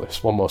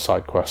specialist, one more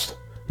side quest,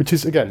 which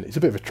is, again, it's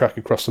a bit of a trek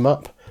across the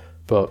map,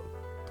 but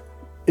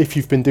if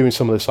you've been doing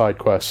some of the side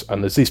quests,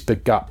 and there's this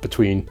big gap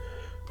between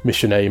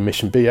mission A and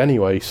mission B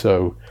anyway,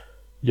 so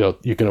you're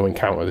going to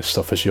encounter this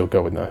stuff as you're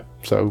going there.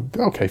 So,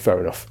 okay, fair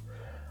enough.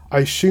 I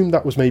assumed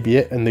that was maybe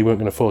it, and they weren't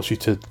going to force you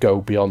to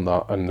go beyond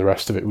that, and the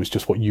rest of it was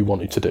just what you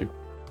wanted to do.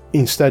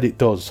 Instead, it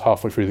does,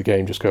 halfway through the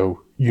game, just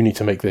go, you need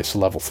to make this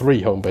level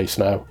 3 home base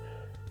now,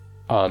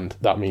 and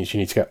that means you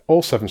need to get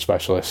all 7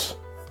 specialists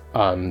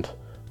and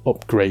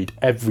upgrade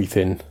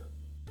everything.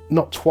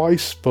 Not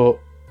twice, but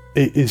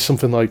it is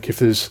something like if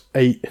there's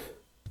 8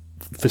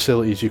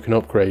 facilities you can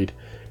upgrade,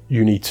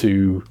 you need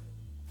to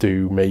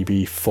do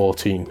maybe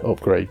 14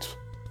 upgrades.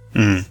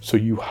 So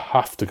you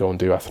have to go and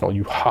do ethanol.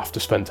 You have to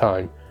spend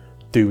time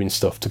doing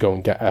stuff to go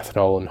and get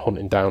ethanol and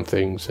hunting down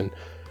things. And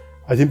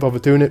I didn't bother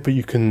doing it, but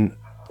you can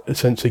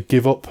essentially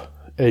give up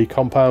a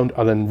compound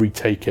and then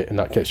retake it, and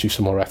that gets you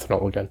some more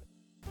ethanol again.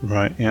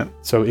 Right, yeah.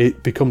 So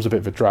it becomes a bit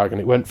of a drag,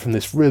 and it went from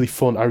this really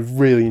fun, I'm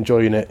really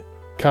enjoying it,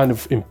 kind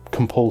of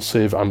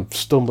compulsive, I'm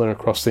stumbling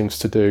across things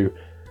to do.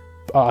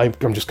 I'm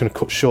just going to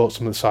cut short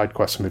some of the side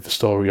quests and move the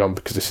story on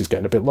because this is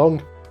getting a bit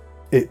long.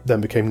 It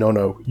then became,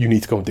 no, you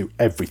need to go and do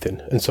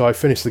everything. And so I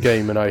finished the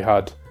game, and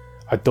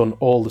I'd done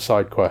all the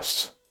side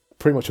quests,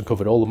 pretty much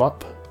uncovered all the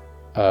map.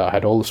 I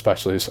had all the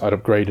specialists, I'd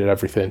upgraded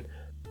everything.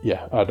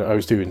 Yeah, I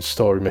was doing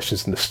story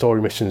missions, and the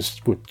story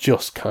missions were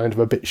just kind of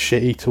a bit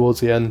shitty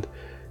towards the end.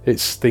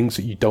 It's things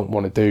that you don't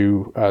want to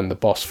do, and the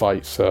boss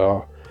fights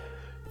are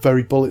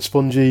very bullet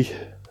spongy.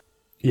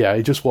 Yeah,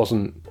 it just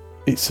wasn't...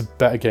 It's a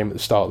better game at the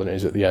start than it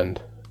is at the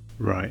end.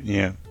 Right,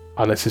 yeah.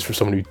 And this is for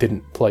someone who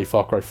didn't play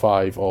Far Cry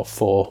 5 or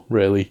 4,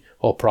 really,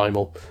 or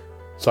Primal.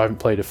 So I haven't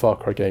played a Far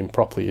Cry game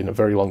properly in a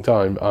very long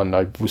time, and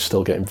I was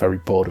still getting very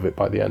bored of it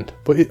by the end.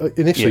 But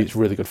initially, It's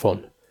really good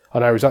fun.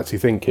 And I was actually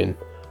thinking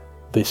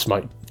this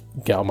might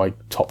get on my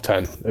top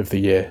 10 of the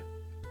year,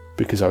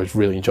 because I was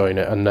really enjoying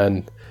it. And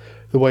then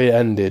the way it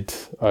ended,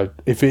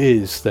 if it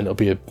is, then it'll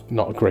be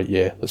not a great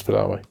year, let's put it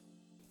that way.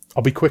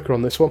 I'll be quicker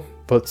on this one,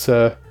 but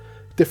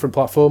different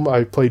platform.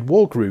 I played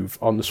Wargroove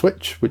on the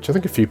Switch, which I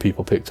think a few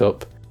people picked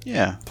up.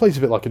 Yeah. Plays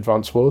a bit like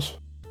Advance Wars.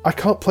 I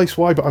can't place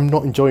why, but I'm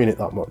not enjoying it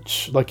that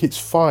much. Like, it's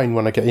fine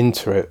when I get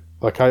into it.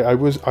 Like, I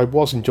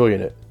was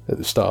enjoying it at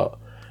the start.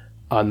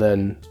 And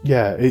then,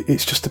 yeah,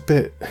 it's just a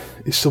bit...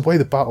 It's the way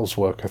the battles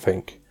work, I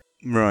think.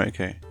 Right,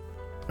 okay.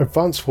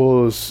 Advance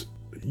Wars,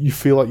 you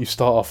feel like you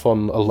start off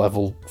on a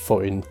level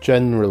footing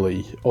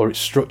generally, or it's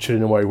structured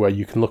in a way where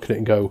you can look at it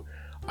and go,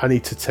 I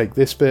need to take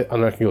this bit,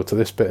 and I can go to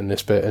this bit,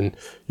 and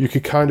you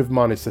can kind of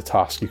manage the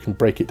task. You can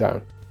break it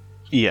down.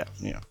 Yeah.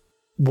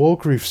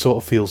 Wargroove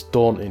sort of feels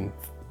daunting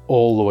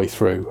all the way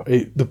through.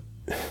 The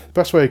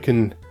best way I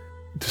can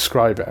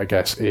describe it, I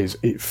guess, is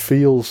it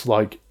feels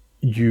like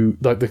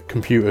the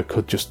computer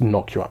could just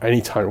knock you out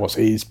any time it wants.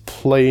 It is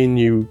playing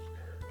you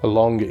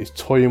along, it is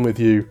toying with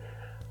you,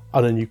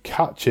 and then you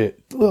catch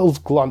it, a little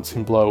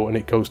glancing blow, and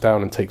it goes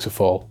down and takes a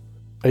fall.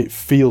 It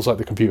feels like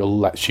the computer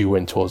lets you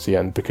win towards the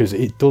end because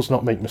it does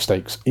not make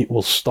mistakes. It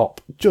will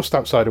stop just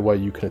outside of where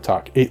you can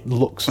attack. It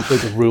looks at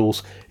the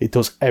rules. It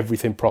does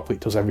everything properly.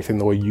 It does everything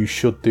the way you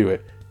should do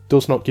it.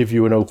 Does not give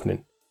you an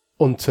opening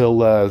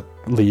until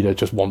leader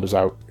just wanders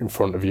out in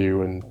front of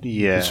you and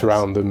you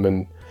surround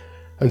them.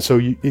 And so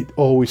it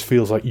always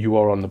feels like you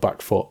are on the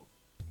back foot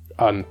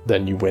and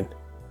then you win.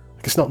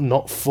 Like, it's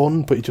not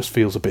fun, but it just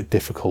feels a bit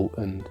difficult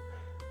and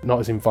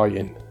not as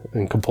inviting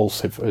and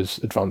compulsive as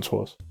Advance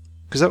was.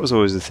 Because that was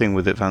always the thing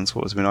with Advance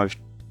Wars. I mean,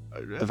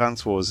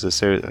 Advance Wars, a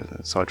series.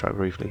 Sidetrack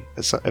briefly.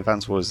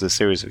 Advance Wars is a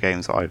series of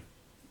games that I've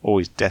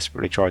always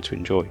desperately tried to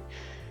enjoy,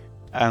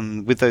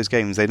 and with those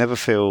games, they never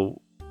feel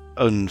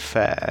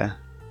unfair.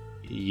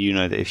 You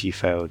know that if you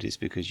failed, it's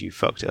because you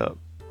fucked it up,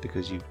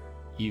 because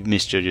you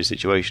misjudged your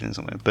situation or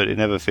something. But it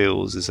never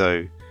feels as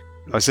though.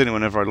 Certainly,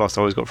 whenever I lost,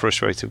 I always got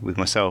frustrated with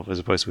myself as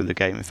opposed to with the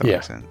game, if that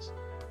makes sense.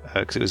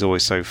 Because it was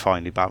always so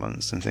finely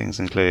balanced and things,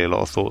 and clearly a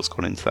lot of thought's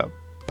gone into that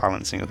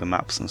balancing of the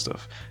maps and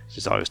stuff. It's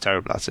just I was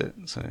terrible at it.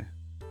 So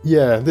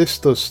yeah, this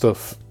does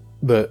stuff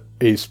that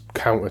is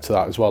counter to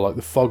that as well. Like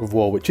the Fog of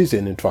War, which is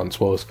in Advance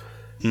Wars,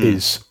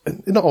 is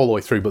not all the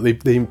way through, but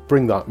they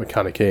bring that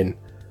mechanic in.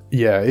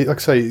 Yeah, like I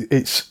say,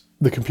 it's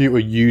the computer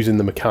using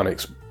the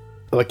mechanics.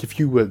 Like if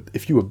you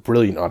were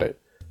brilliant at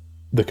it,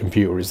 the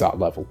computer is that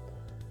level.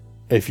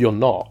 If you're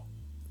not,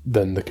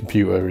 then the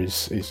computer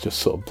is just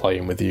sort of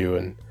playing with you,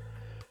 and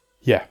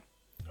yeah.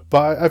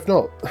 But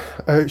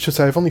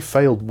I've only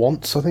failed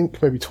once, I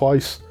think, maybe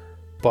twice.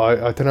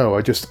 But I don't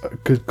know,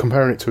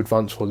 comparing it to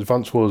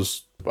Advance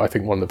Wars, I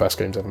think, one of the best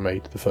games ever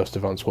made, the first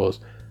Advance Wars.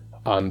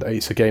 And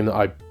it's a game that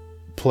I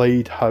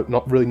played,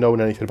 not really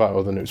knowing anything about it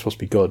other than it was supposed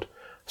to be good.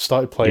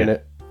 Started playing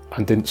it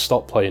and didn't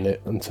stop playing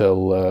it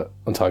until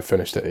I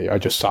finished it. I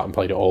just sat and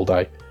played it all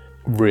day.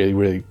 Really,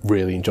 really,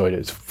 really enjoyed it.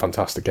 It's a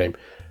fantastic game.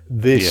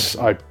 This,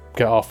 I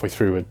get halfway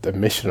through a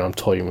mission and I'm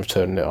toying with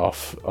turning it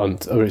off,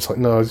 and it's like,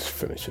 no, just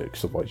finish it,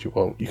 because otherwise you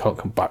can't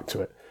come back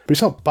to it. But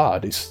it's not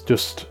bad, it's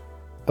just,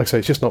 like I say,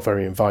 it's just not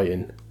very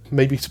inviting.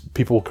 Maybe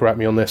people will correct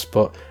me on this,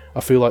 but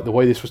I feel like the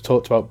way this was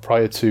talked about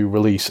prior to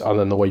release and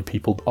then the way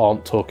people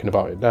aren't talking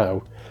about it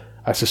now,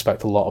 I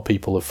suspect a lot of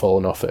people have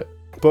fallen off it.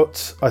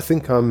 But I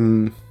think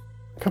I'm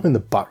in the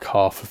back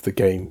half of the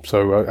game,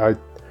 so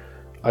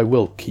I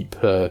will keep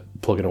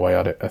plugging away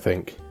at it, I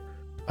think.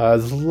 The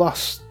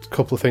last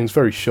couple of things,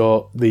 very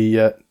short.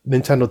 The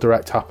Nintendo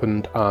Direct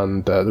happened,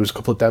 and there was a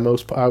couple of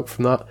demos put out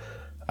from that.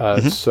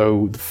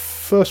 So the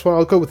first one,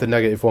 I'll go with the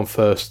negative one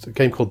first. A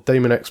game called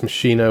Daemon X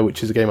Machina,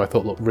 which is a game I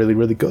thought looked really,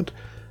 really good.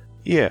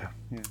 Yeah.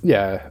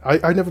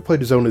 I never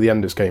played a Zone of the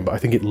Enders game, but I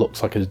think it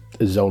looks like a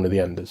Zone of the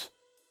Enders.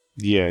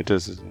 Yeah, it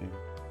does.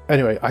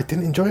 Anyway, I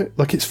didn't enjoy it.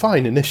 Like, it's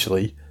fine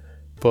initially,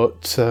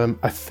 but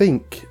I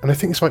think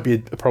this might be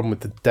a problem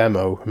with the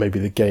demo. Maybe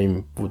the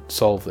game would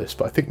solve this,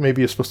 but I think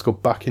maybe you're supposed to go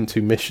back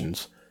into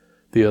missions,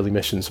 the early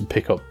missions, and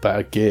pick up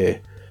better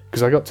gear.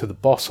 Because I got to the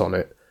boss on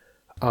it,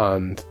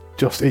 and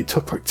it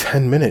took like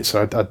 10 minutes,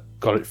 and I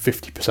got it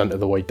 50% of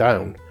the way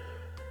down,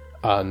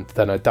 and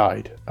then I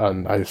died,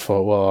 and I just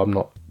thought,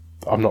 well,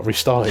 I'm not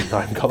restarting.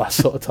 I haven't got that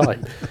sort of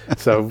time.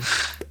 So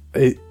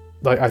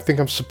I think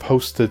I'm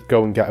supposed to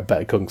go and get a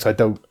better gun, because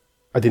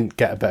I didn't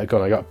get a better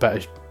gun. I got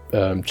better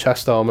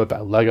chest armor,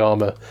 better leg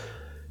armor,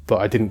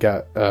 but I didn't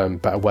get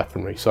better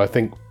weaponry. So I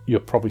think you're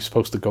probably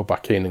supposed to go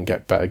back in and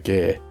get better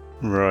gear.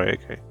 Right,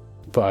 okay.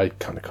 But I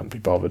kind of couldn't be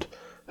bothered.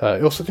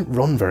 It also didn't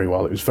run very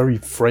well. It was very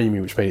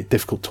framey, which made it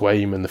difficult to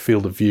aim, and the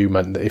field of view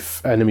meant that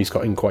if enemies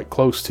got in quite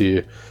close to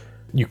you,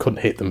 you couldn't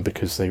hit them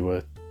because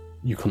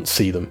you couldn't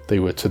see them. They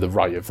were to the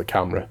right of the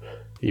camera,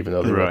 even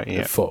though they were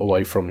a foot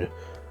away from you.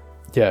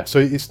 Yeah, so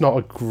it's not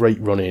a great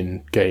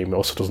running game. It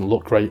also doesn't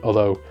look great,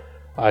 although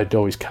I'd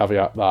always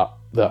caveat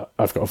that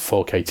I've got a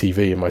 4K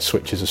TV and my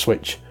Switch is a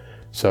Switch,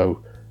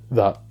 so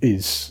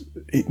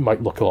it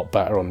might look a lot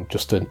better on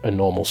just a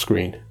normal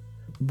screen.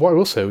 What I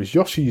will say was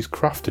Yoshi's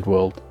Crafted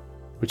World,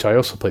 which I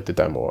also played the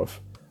demo of.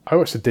 I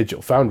watched the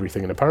Digital Foundry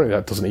thing, and apparently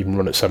that doesn't even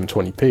run at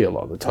 720p a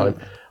lot of the time.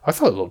 I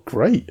thought it looked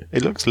great.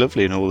 It looks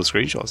lovely in all the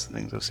screenshots and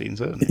things I've seen,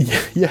 certainly.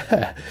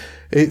 Yeah.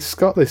 It's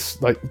got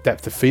this like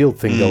depth of field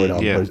thing going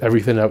on, whereas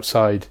everything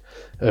outside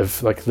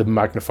of like the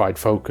magnified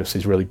focus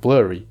is really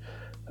blurry.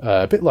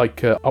 A bit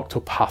like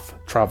Octopath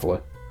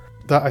Traveler.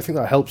 I think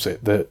that helps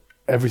it, that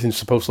everything's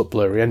supposed to look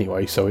blurry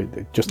anyway, so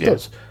it just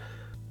does.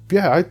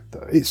 Yeah,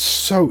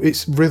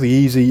 it's really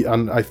easy,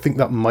 and I think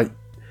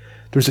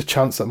there's a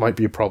chance that might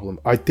be a problem.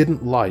 I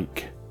didn't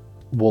like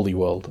Woolly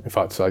World. In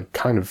fact, I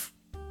kind of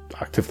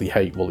actively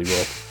hate Woolly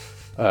World.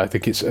 I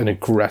think it's an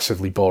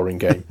aggressively boring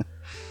game.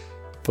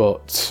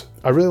 But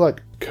I really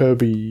like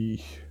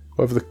Kirby,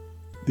 whatever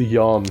the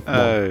Yarn.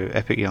 Oh,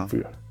 Epic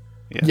Yarn.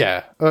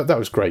 Yeah, that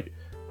was great.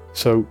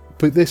 So,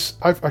 but this,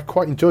 I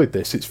quite enjoyed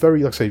this. It's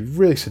very, like I say,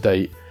 really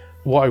sedate.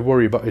 What I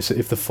worry about is that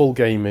if the full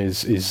game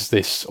is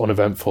this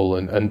uneventful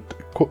and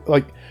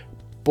like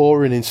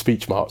boring in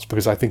speech marks,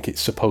 because I think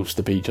it's supposed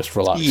to be just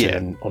relaxing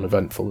and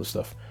uneventful and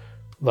stuff.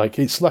 Like,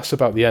 it's less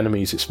about the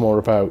enemies, it's more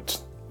about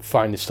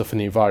finding stuff in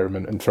the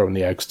environment and throwing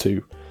the eggs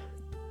to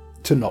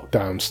knock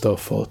down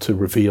stuff or to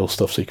reveal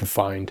stuff so you can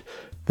find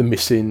the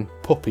missing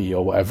puppy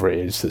or whatever it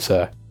is that's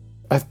there.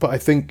 But I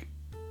think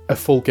a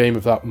full game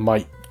of that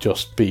might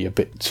just be a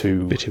bit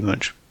too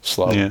much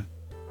slow.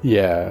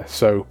 Yeah.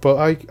 So, but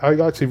I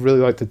actually really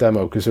liked the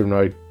demo because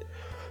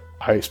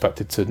I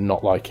expected to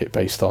not like it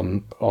based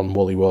on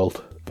Woolly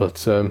World.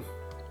 But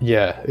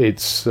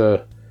it's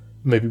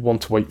maybe one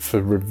to wait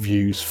for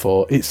reviews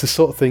for. It's the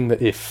sort of thing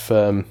that if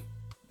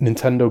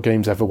Nintendo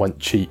games ever went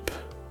cheap,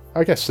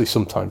 I guess they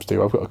sometimes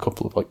do. I've got a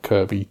couple of like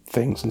Kirby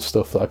things and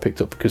stuff that I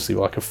picked up because they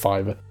were like a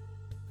 $5.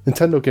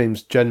 Nintendo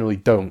games generally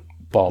don't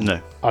bomb,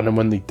 no. And then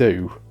when they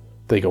do,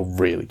 they go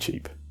really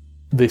cheap.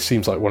 This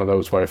seems like one of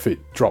those where if it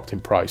dropped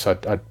in price,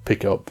 I'd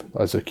pick it up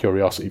as a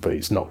curiosity, but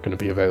it's not going to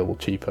be available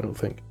cheap, I don't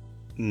think.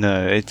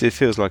 No, it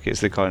feels like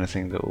it's the kind of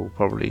thing that will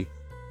probably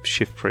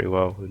shift pretty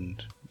well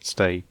and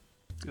stay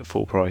at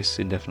full price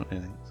indefinitely,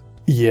 I think.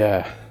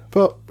 Yeah,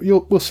 but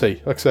we'll see.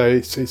 Like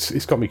I say,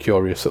 it's got me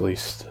curious at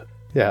least.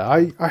 Yeah,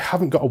 I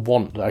haven't got a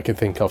want that I can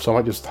think of, so I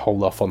might just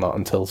hold off on that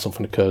until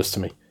something occurs to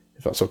me,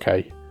 if that's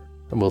okay.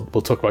 And we'll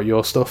talk about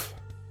your stuff.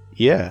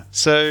 Yeah,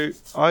 so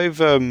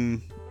I've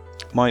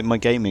my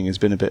gaming has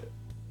been a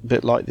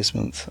bit light this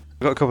month.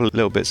 I've got a couple of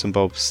little bits and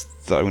bobs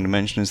that I'm going to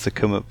mention as they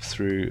come up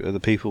through other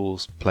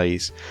people's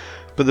plays.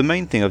 But the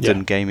main thing I've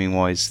done gaming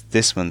wise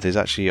this month is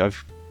actually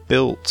I've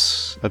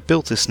built a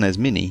SNES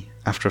Mini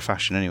after a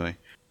fashion anyway.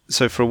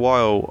 So for a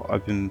while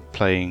I've been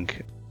playing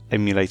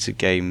emulated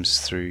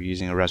games through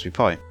using a Raspberry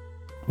Pi.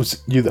 Was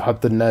it you that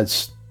had the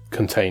NES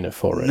container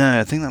for it? No,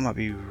 I think that might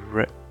be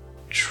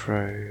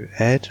Retro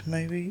Ed,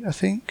 maybe, I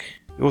think.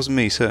 It wasn't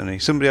me, certainly.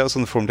 Somebody else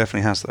on the forum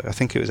definitely has, though. I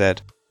think it was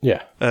Ed.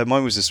 Yeah.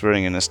 Mine was just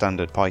running in a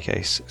standard Pi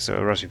case. So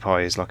a Raspberry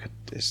Pi is like a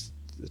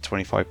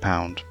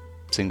 £25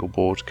 single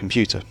board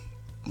computer.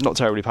 Not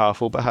terribly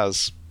powerful, but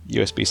has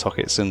USB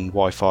sockets and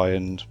Wi-Fi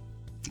and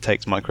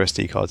takes micro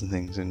SD cards and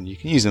things, and you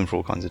can use them for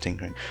all kinds of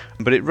tinkering.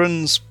 But it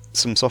runs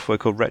some software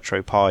called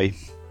RetroPie,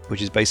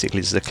 which is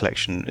basically just a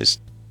collection. It's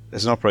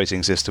an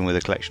operating system with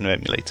a collection of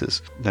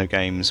emulators. No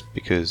games,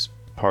 because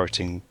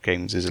pirating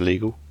games is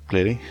illegal,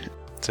 clearly.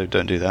 So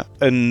don't do that.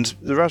 And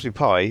the Raspberry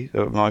Pi,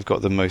 I've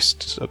got the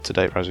most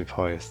up-to-date Raspberry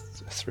Pi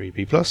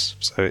 3B+,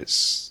 so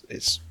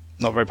it's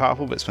not very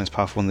powerful, but it's the most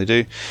powerful one they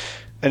do.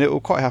 And it will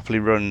quite happily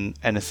run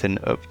anything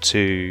up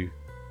to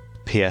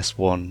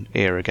PS1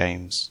 era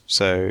games.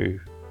 So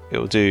it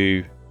will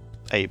do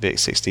 8-bit,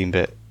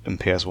 16-bit and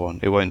PS1.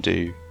 It won't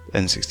do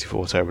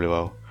N64 terribly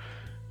well.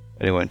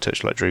 And it won't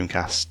touch like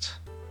Dreamcast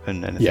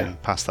and anything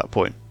past that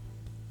point.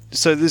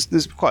 So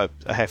there's quite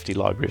a hefty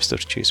library of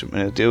stuff to choose from.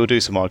 And it'll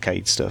do some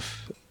arcade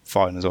stuff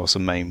fine as well,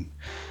 some MAME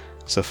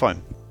stuff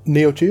fine.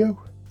 Neo Geo?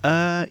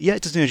 Yeah,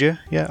 it does Neo Geo.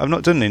 Yeah, I've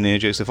not done any Neo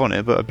Geo stuff on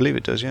it, but I believe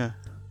it does, yeah.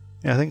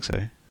 Yeah, I think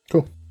so.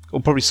 Cool.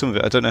 Or probably some of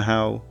it. I don't know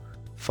how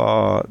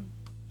far.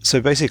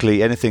 So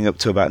basically anything up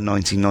to about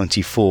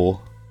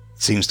 1994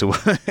 seems to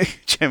work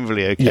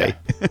generally okay.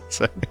 Yeah.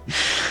 So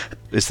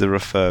it's the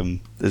rough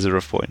there's a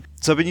rough point.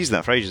 So I've been using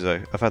that for ages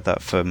though. I've had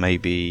that for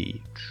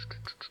maybe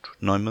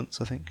 9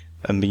 months, I think.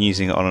 And been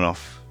using it on and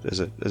off as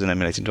an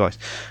emulating device.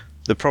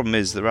 The problem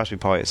is the Raspberry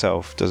Pi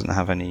itself doesn't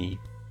have any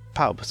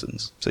power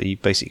buttons. So you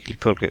basically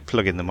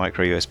plug in the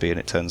micro USB and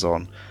it turns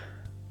on.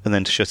 And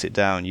then to shut it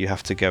down you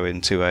have to go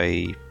into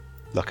a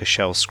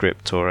shell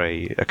script or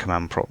a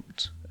command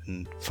prompt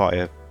and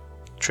fire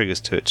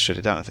triggers to it to shut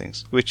it down and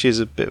things, which is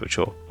a bit of a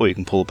chore. Or you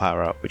can pull the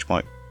power out, which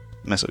might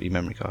mess up your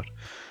memory card.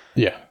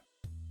 Yeah.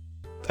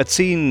 I'd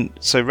seen,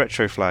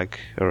 Retroflag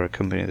are a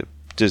company that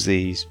does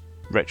these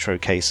retro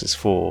cases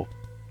for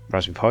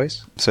Raspberry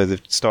Pis. So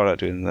they've started out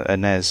doing a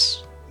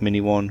NES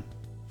Mini one.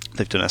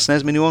 They've done a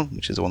SNES Mini one,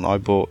 which is the one that I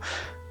bought.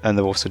 And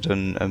they've also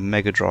done a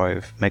Mega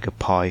Drive, Mega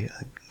Pi,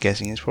 I'm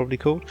guessing it's probably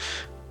called,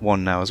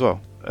 one now as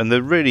well. And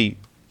they're really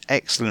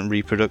excellent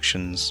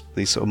reproductions,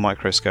 these sort of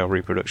micro-scale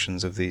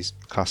reproductions of these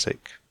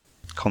classic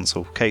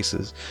console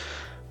cases,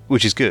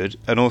 which is good.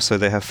 And also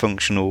they have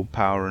functional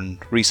power and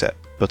reset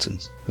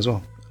buttons as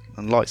well,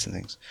 and lights and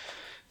things.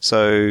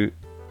 So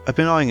I've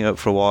been eyeing it up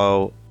for a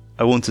while.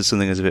 I wanted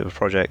something as a bit of a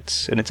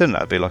project, and it turned out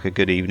to be like a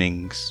good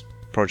evening's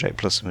project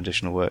plus some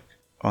additional work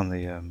on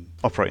the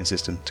operating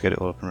system to get it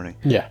all up and running.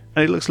 Yeah.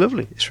 And it looks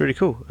lovely. It's really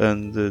cool.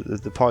 And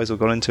the Pi's all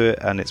gone into it,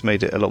 and it's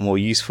made it a lot more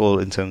useful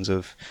in terms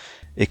of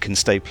it can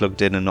stay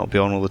plugged in and not be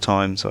on all the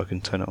time, so I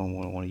can turn it on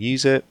when I want to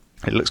use it.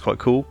 It looks quite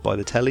cool by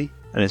the telly,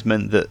 and it's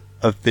meant that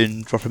I've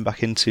been dropping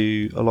back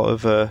into a lot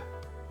of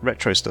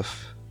retro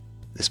stuff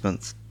this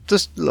month.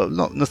 Just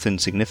nothing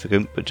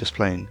significant, but just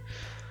playing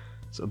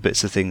sort of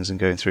bits of things and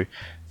going through.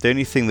 The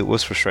only thing that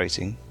was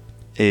frustrating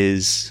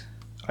is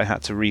I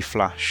had to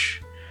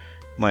reflash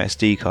my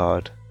SD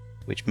card,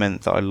 which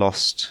meant that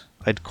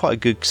I had quite a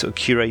good sort of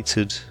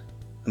curated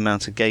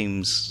amount of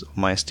games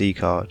on my SD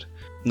card.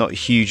 Not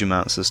huge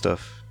amounts of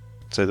stuff,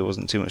 so there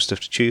wasn't too much stuff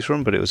to choose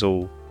from, but it was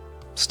all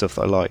stuff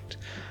that I liked,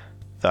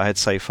 that I had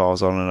save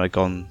files on, and I'd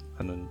gone,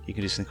 and then you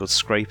can do something called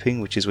scraping,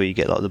 which is where you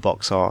get like the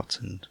box art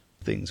and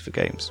things for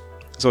games.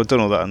 So I'd done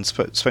all that and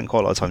spent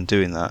quite a lot of time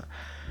doing that.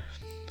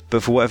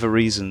 But for whatever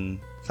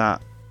reason,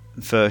 that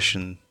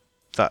version,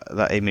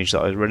 that image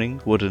that I was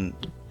running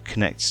wouldn't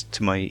connect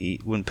to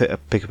wouldn't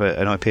pick up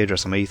an IP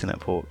address on my Ethernet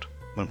port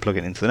when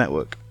plugging it into the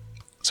network.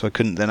 So I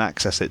couldn't then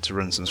access it to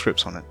run some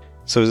scripts on it.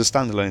 So as a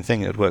standalone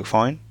thing, it would work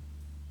fine,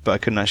 but I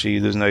couldn't actually,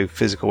 there's no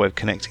physical way of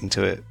connecting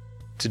to it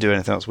to do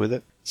anything else with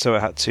it. So I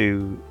had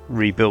to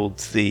rebuild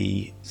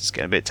it's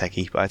getting a bit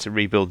techie, but I had to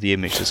rebuild the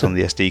image that's on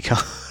the SD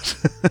card,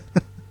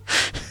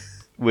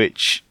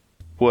 which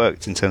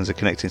worked in terms of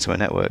connecting to my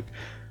network,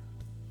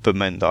 but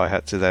meant that I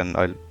had to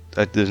then,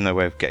 there's no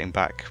way of getting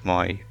back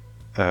my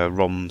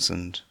ROMs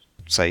and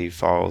save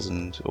files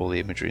and all the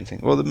imagery and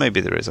things. Well, maybe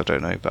there is, I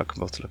don't know, but I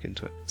can have to look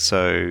into it.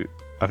 So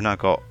I've now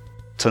got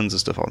tons of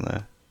stuff on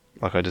there.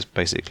 Like, I just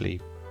basically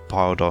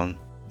piled on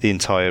the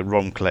entire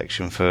ROM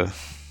collection for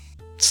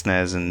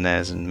SNES and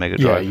NES and Mega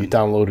Drive. Yeah, you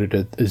downloaded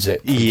a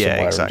zip from somewhere.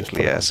 Yeah,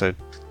 exactly, yeah. So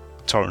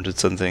torrented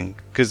something,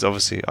 because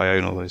obviously I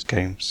own all those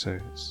games, so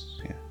it's,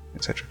 yeah,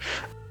 etc.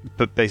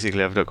 But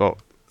basically I've got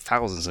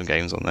thousands of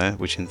games on there,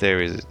 which in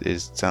theory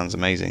sounds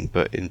amazing,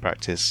 but in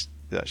practice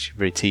it's actually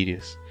very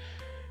tedious,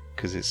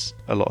 because it's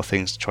a lot of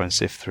things to try and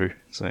sift through.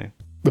 So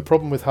the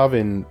problem with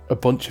having a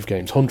bunch of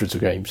games, hundreds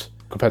of games,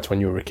 compared to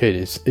when you were a kid,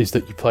 is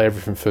that you play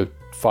everything for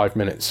 5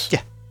 minutes.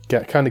 Yeah.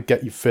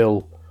 Get your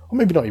fill, or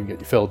maybe not even get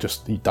your fill,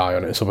 just you die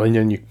on it or something, and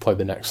then you can play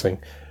the next thing,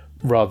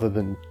 rather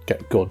than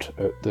get good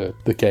at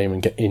the game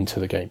and get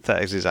into the game.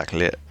 That is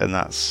exactly it, and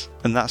that's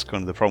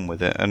kind of the problem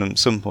with it. And at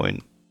some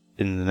point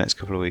in the next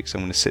couple of weeks,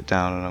 I'm going to sit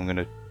down and I'm going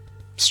to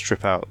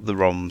strip out the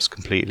ROMs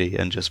completely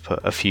and just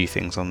put a few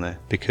things on there,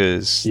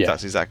 because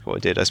that's exactly what I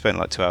did. I spent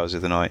like 2 hours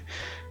of the night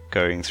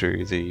going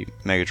through the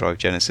Mega Drive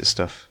Genesis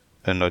stuff,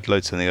 and I'd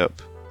load something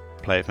up,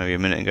 play it for maybe a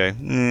minute and go,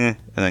 and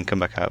then come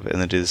back out of it and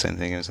then do the same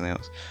thing as something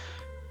else.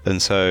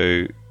 And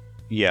so,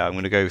 yeah, I'm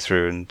going to go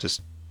through and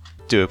just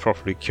do a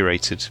properly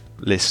curated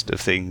list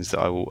of things that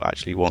I will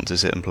actually want to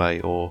sit and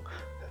play, or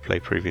play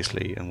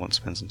previously and want to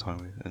spend some time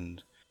with,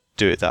 and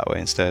do it that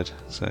way instead.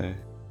 So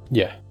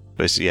yeah,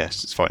 but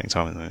it's fighting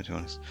time at the moment, to be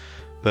honest.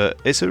 But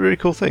it's a really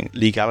cool thing.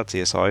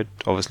 Legality aside,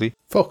 obviously.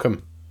 Fuck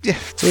 'em. Yeah,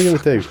 what are you going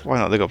to do? Why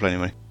not? They've got plenty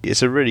of money.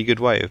 It's a really good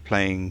way of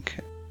playing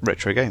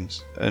retro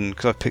games, and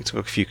because I've picked up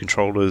a few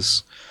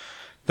controllers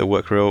that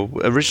work real.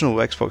 Original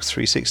Xbox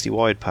 360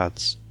 wide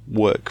pads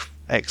work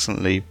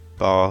excellently,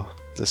 bar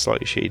the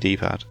slightly shitty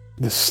D-pad.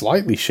 The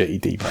slightly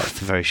shitty D-pad?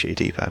 The very shitty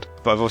D-pad.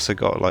 But I've also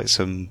got like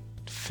some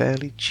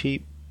fairly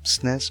cheap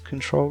SNES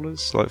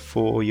controllers, like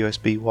 4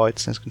 USB wide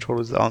SNES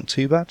controllers that aren't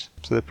too bad,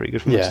 so they're pretty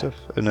good for that stuff.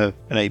 And an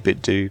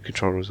 8-bit Do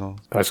controller as well.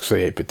 I was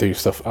going to say 8-bit Do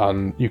stuff,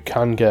 and you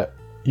can get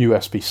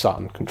USB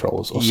Saturn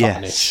controllers, or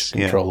Saturn-ish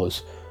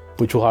controllers,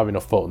 which will have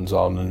enough buttons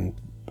on,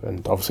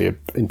 and obviously,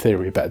 in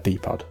theory, a better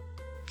D-pad.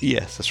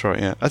 Yes, that's right,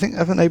 yeah. I think,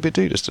 haven't 8-bit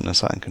Do just done a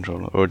Saturn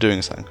controller, or doing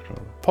a Saturn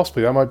controller?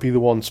 Possibly, that might be the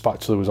one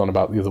Spatula was on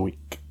about the other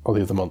week, or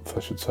the other month,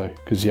 I should say.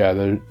 Because, yeah,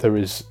 there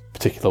is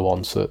particular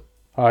ones that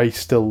I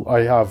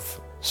have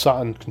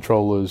Saturn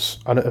controllers,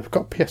 and I've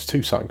got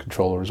PS2 Saturn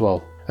controller as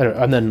well. Anyway,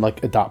 and then,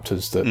 like,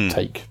 adapters that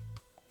take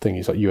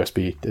thingies, like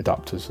USB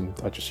adapters, and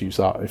I just use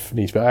that if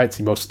needs be.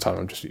 Actually, most of the time,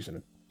 I'm just using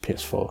a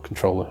PS4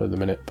 controller at the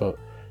minute, but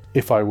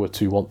if I were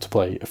to want to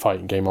play a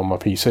fighting game on my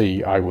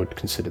PC, I would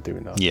consider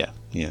doing that. Yeah.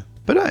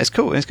 But no, it's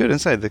cool, it's good. And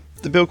say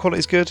the build quality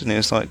is good, and it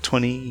was like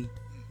 28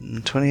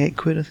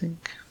 quid, I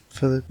think,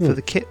 for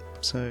the kit.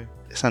 So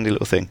it's a handy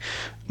little thing.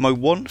 My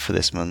want for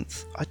this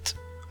month,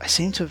 I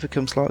seem to have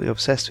become slightly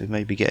obsessed with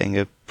maybe getting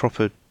a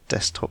proper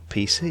desktop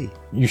PC.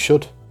 You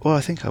should. Well,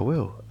 I think I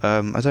will.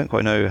 I don't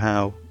quite know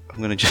how I'm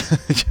going to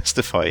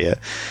justify it.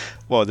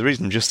 Well, the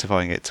reason I'm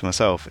justifying it to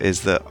myself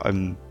is that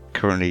I'm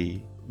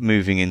currently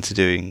moving into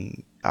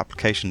doing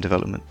application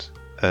development,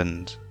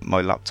 and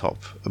my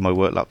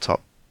work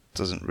laptop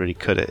doesn't really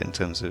cut it in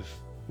terms of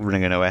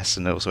running an OS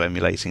and also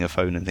emulating a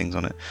phone and things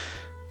on it,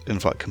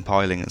 and like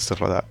compiling and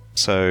stuff like that.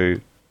 So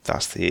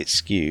that's the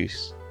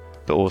excuse.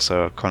 But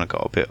also I've kind of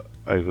got a bit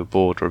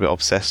overboard or a bit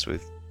obsessed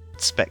with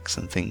specs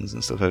and things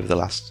and stuff over the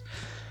last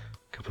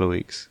couple of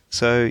weeks.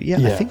 So yeah,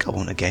 I think I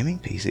want a gaming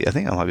PC. I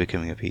think I might be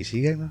becoming a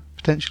PC gamer,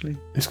 potentially.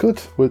 It's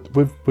good.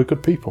 We're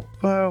good people.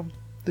 Well,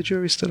 the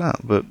jury's still out,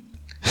 but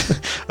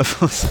I've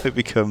also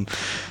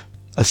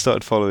I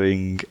started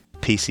following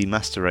PC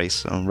Master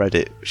Race on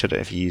Reddit, which I don't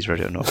know if you use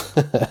Reddit or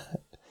not.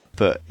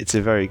 But it's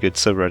a very good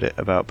subreddit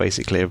about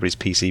basically everybody's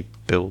PC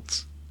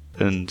builds.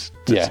 And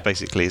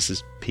basically it's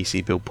just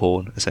PC build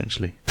porn,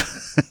 essentially.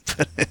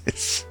 But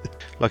it's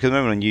like at the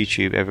moment on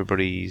YouTube,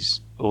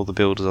 all the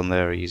builders on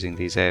there are using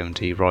these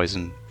AMD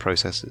Ryzen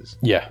processors.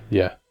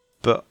 Yeah.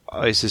 But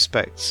I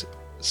suspect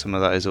some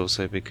of that is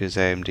also because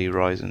AMD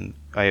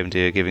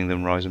are giving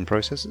them Ryzen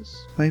processors,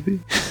 maybe?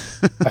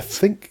 I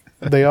think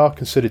they are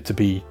considered to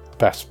be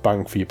best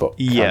bang for your buck.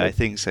 Yeah, I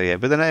think so, yeah.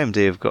 But then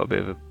AMD have got a bit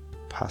of a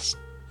past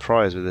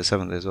priors with their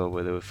 7th as well,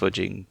 where they were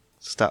fudging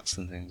stats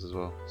and things as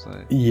well.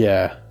 So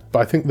yeah, but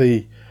I think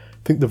the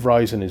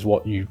Ryzen is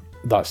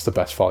that's the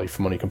best value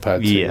for money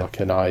compared to like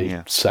an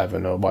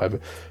i7 or whatever.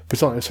 But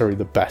it's not necessarily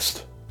the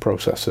best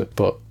processor,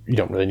 but you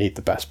don't really need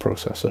the best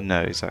processor.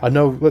 No, exactly. I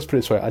know, let's put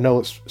it this way, I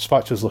know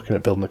Spectre's looking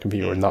at building a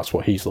computer and that's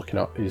what he's looking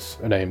at is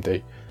an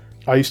AMD.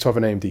 I used to have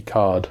an AMD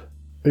card.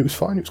 It was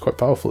fine, it was quite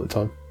powerful at the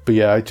time. But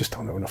yeah, I just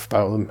don't know enough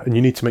about them. And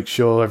you need to make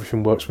sure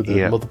everything works with the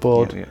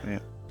motherboard. Yeah.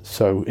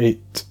 So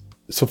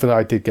something that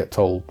I did get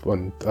told,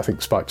 when I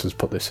think Spectre's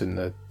put this in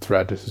the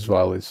thread as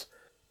well, is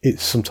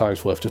it's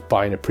sometimes worth just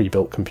buying a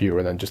pre-built computer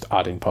and then just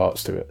adding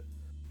parts to it.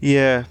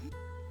 Yeah.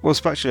 Well,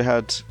 Spectre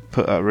had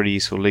put a really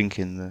useful link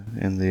in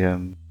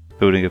the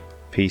building a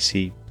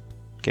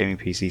gaming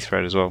PC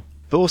thread as well.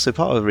 But also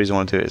part of the reason I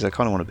want to do it is I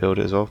kind of want to build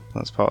it as well.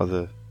 That's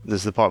this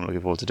is the part I'm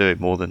looking forward to doing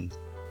more than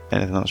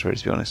anything else, really,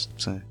 to be honest.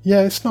 So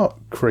yeah, it's not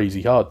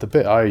crazy hard. The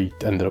bit I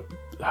ended up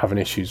having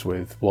issues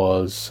with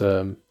was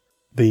the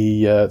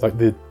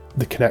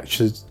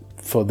connections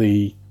for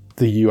the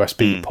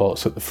USB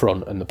ports at the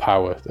front and the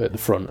power at the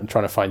front, and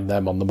trying to find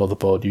them on the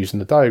motherboard using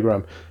the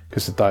diagram,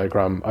 because the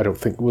diagram I don't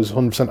think was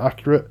 100%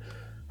 accurate.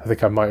 I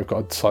think I might have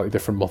got a slightly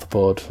different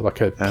motherboard, like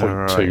a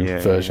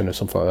 0.2 version or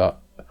something like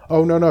that.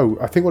 Oh no!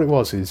 I think what it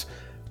was is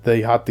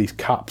they had these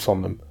caps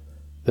on them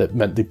that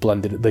meant they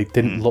blended it. They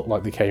didn't look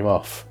like they came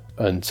off,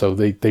 and so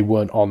they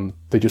weren't on.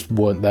 They just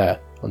weren't there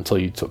until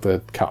you took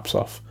the caps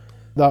off.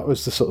 That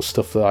was the sort of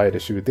stuff that I had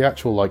issue with. The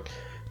actual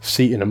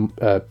seating and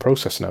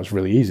processor now is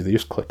really easy. They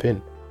just clip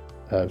in.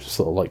 Just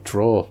a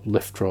little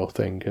lift drawer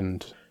thing,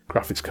 and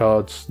graphics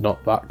cards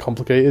not that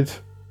complicated.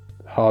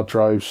 Hard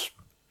drives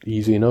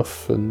easy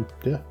enough, and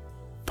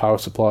power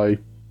supply,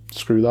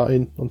 screw that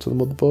in onto the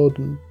motherboard,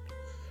 and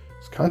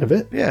it's kind of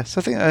it. Yeah,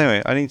 so I think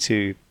anyway, I need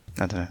to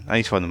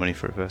find the money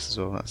for it first as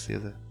well. That's the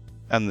other,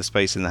 and the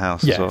space in the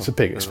house. Yeah, as well. It's a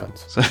big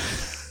expense. So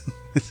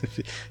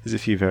there's a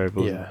few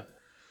variables. Yeah,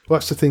 well,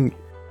 that's the thing.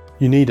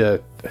 You need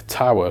a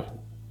tower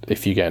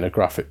if you're getting a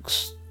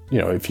graphics.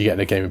 If you're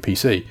getting a gaming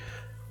PC.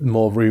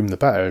 More room the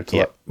better to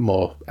let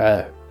more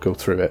air go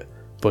through it.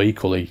 But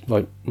equally,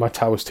 my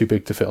tower's too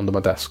big to fit under my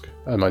desk,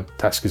 and my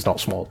desk is not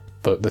small,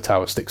 but the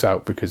tower sticks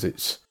out because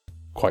it's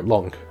quite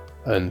long,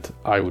 and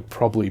I would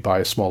probably buy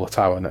a smaller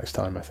tower next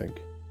time, I think.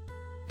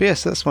 But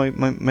yes, that's my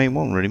main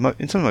one really.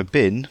 In terms of my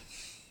bin,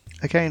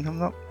 again, I've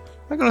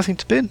got nothing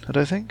to bin, I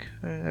don't think.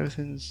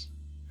 Everything's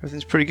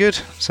pretty good,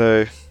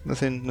 so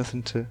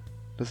nothing to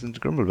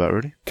grumble about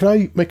really. Can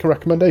I make a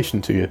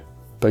recommendation to you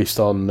based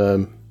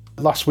on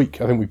last week?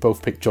 I think we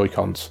both picked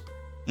Joy-Cons.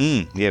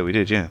 Yeah, we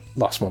did, yeah.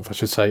 Last month, I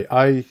should say.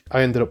 I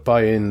ended up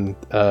buying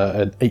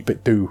an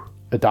 8BitDo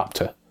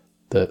adapter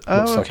that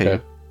looks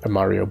like a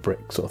Mario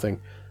brick sort of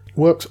thing.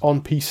 Works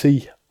on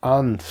PC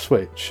and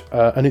Switch,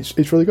 and it's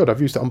really good.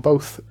 I've used it on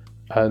both,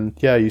 and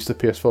I used the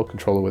PS4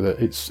 controller with it.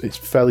 It's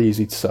fairly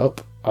easy to set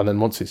up, and then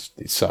once it's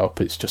set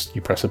up, it's just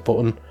you press a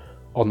button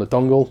on the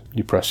dongle,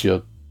 you press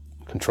your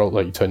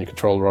controller, you turn your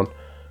controller on,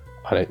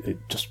 and it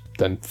just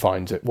then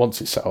finds it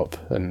once it's set up.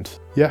 And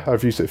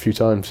I've used it a few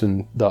times,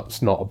 and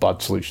that's not a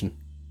bad solution.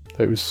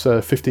 It was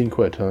 15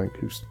 quid, I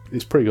think.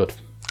 It's pretty good.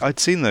 I'd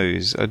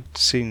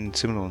seen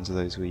similar ones of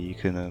those where you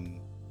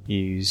can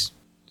use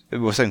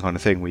same kind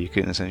of thing, where you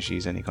can essentially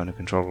use any kind of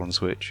controller on the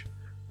Switch.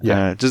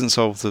 It doesn't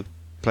solve the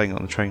playing it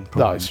on the train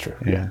problem. That is true,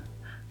 yeah.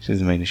 Which is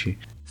the main issue.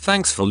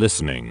 Thanks for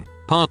listening.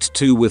 Part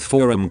 2 with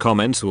forum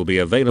comments will be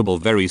available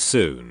very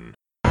soon.